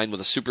defensive line with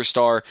a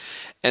superstar.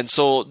 And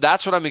so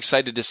that's what I'm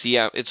excited to see.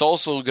 It's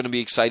also going to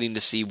be exciting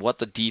to see what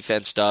the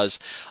defense does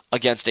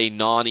against a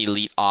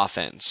non-elite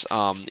offense.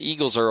 The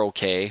Eagles are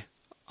okay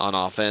on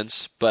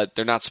offense, but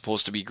they're not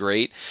supposed to be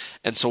great.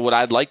 And so what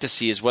I'd like to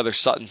see is whether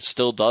Sutton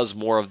still does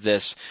more of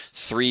this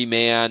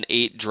 3-man,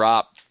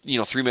 8-drop,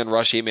 3-man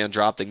rush, 8-man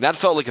drop thing. That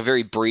felt like a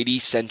very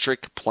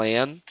Brady-centric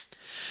plan.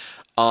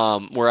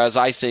 Whereas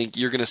I think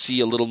you're going to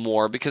see a little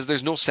more because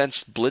there's no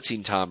sense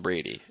blitzing Tom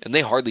Brady. And they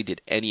hardly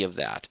did any of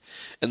that.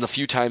 And the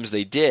few times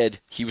they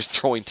did, he was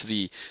throwing to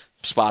the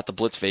spot the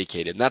blitz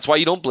vacated. And that's why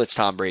you don't blitz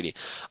Tom Brady.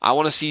 I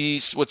want to see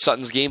what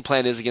Sutton's game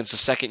plan is against a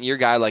second-year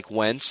guy like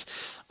Wentz.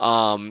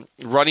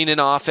 Running an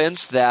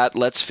offense that,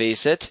 let's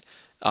face it,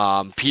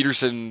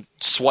 Peterson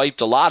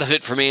swiped a lot of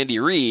it from Andy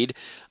Reid.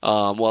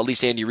 At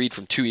least Andy Reid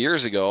from 2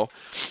 years ago.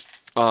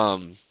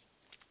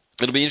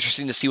 It'll be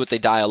interesting to see what they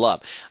dial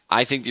up.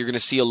 I think you're going to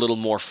see a little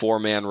more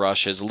 4-man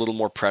rushes, a little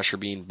more pressure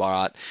being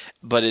brought,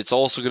 but it's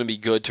also going to be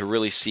good to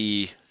really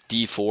see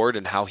Dee Ford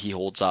and how he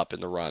holds up in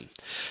the run.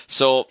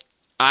 So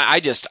I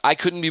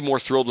couldn't be more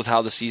thrilled with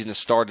how the season has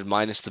started,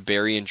 minus the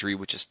Barry injury,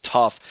 which is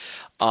tough.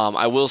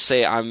 I will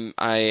say I'm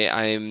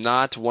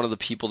not one of the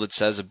people that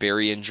says a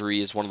Barry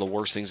injury is one of the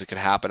worst things that could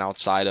happen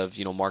outside of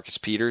Marcus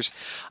Peters.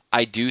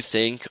 I do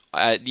think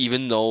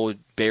even though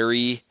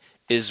Barry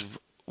is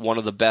one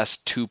of the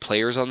best 2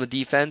 players on the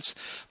defense,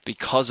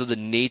 because of the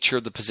nature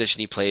of the position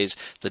he plays,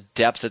 the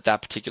depth at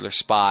that particular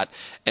spot,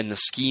 and the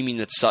scheming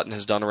that Sutton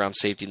has done around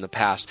safety in the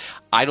past,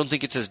 I don't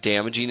think it's as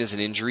damaging as an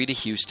injury to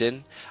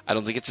Houston. I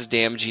don't think it's as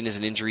damaging as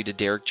an injury to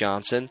Derek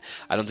Johnson.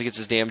 I don't think it's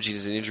as damaging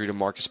as an injury to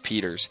Marcus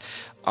Peters.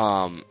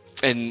 And,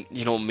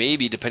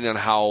 maybe depending on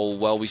how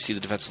well we see the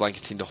defensive line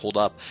continue to hold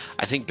up,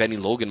 I think Bennie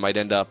Logan might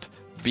end up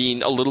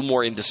being a little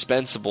more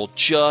indispensable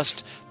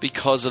just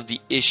because of the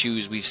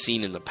issues we've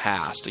seen in the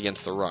past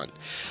against the run.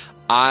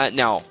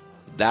 Now,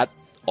 that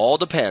all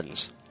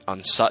depends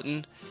on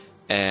Sutton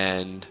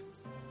and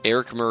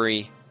Eric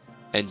Murray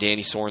and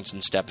Danny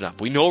Sorensen stepping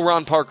up. We know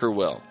Ron Parker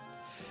will,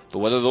 but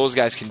whether those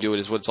guys can do it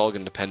is what it's all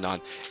going to depend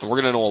on. And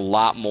we're going to know a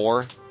lot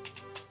more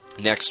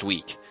next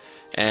week.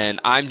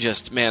 And I'm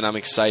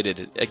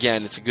excited.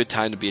 Again, it's a good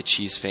time to be a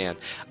Chiefs fan.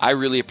 I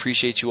really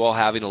appreciate you all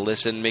having a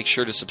listen. Make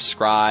sure to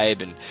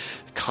subscribe and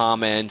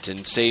comment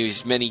and say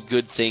as many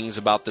good things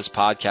about this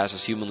podcast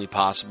as humanly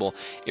possible.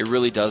 It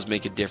really does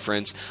make a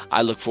difference.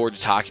 I look forward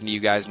to talking to you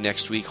guys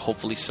next week,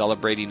 hopefully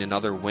celebrating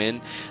another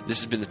win. This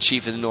has been the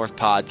Chief in the North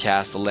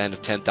podcast, the land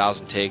of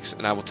 10,000 takes,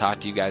 and I will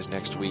talk to you guys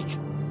next week.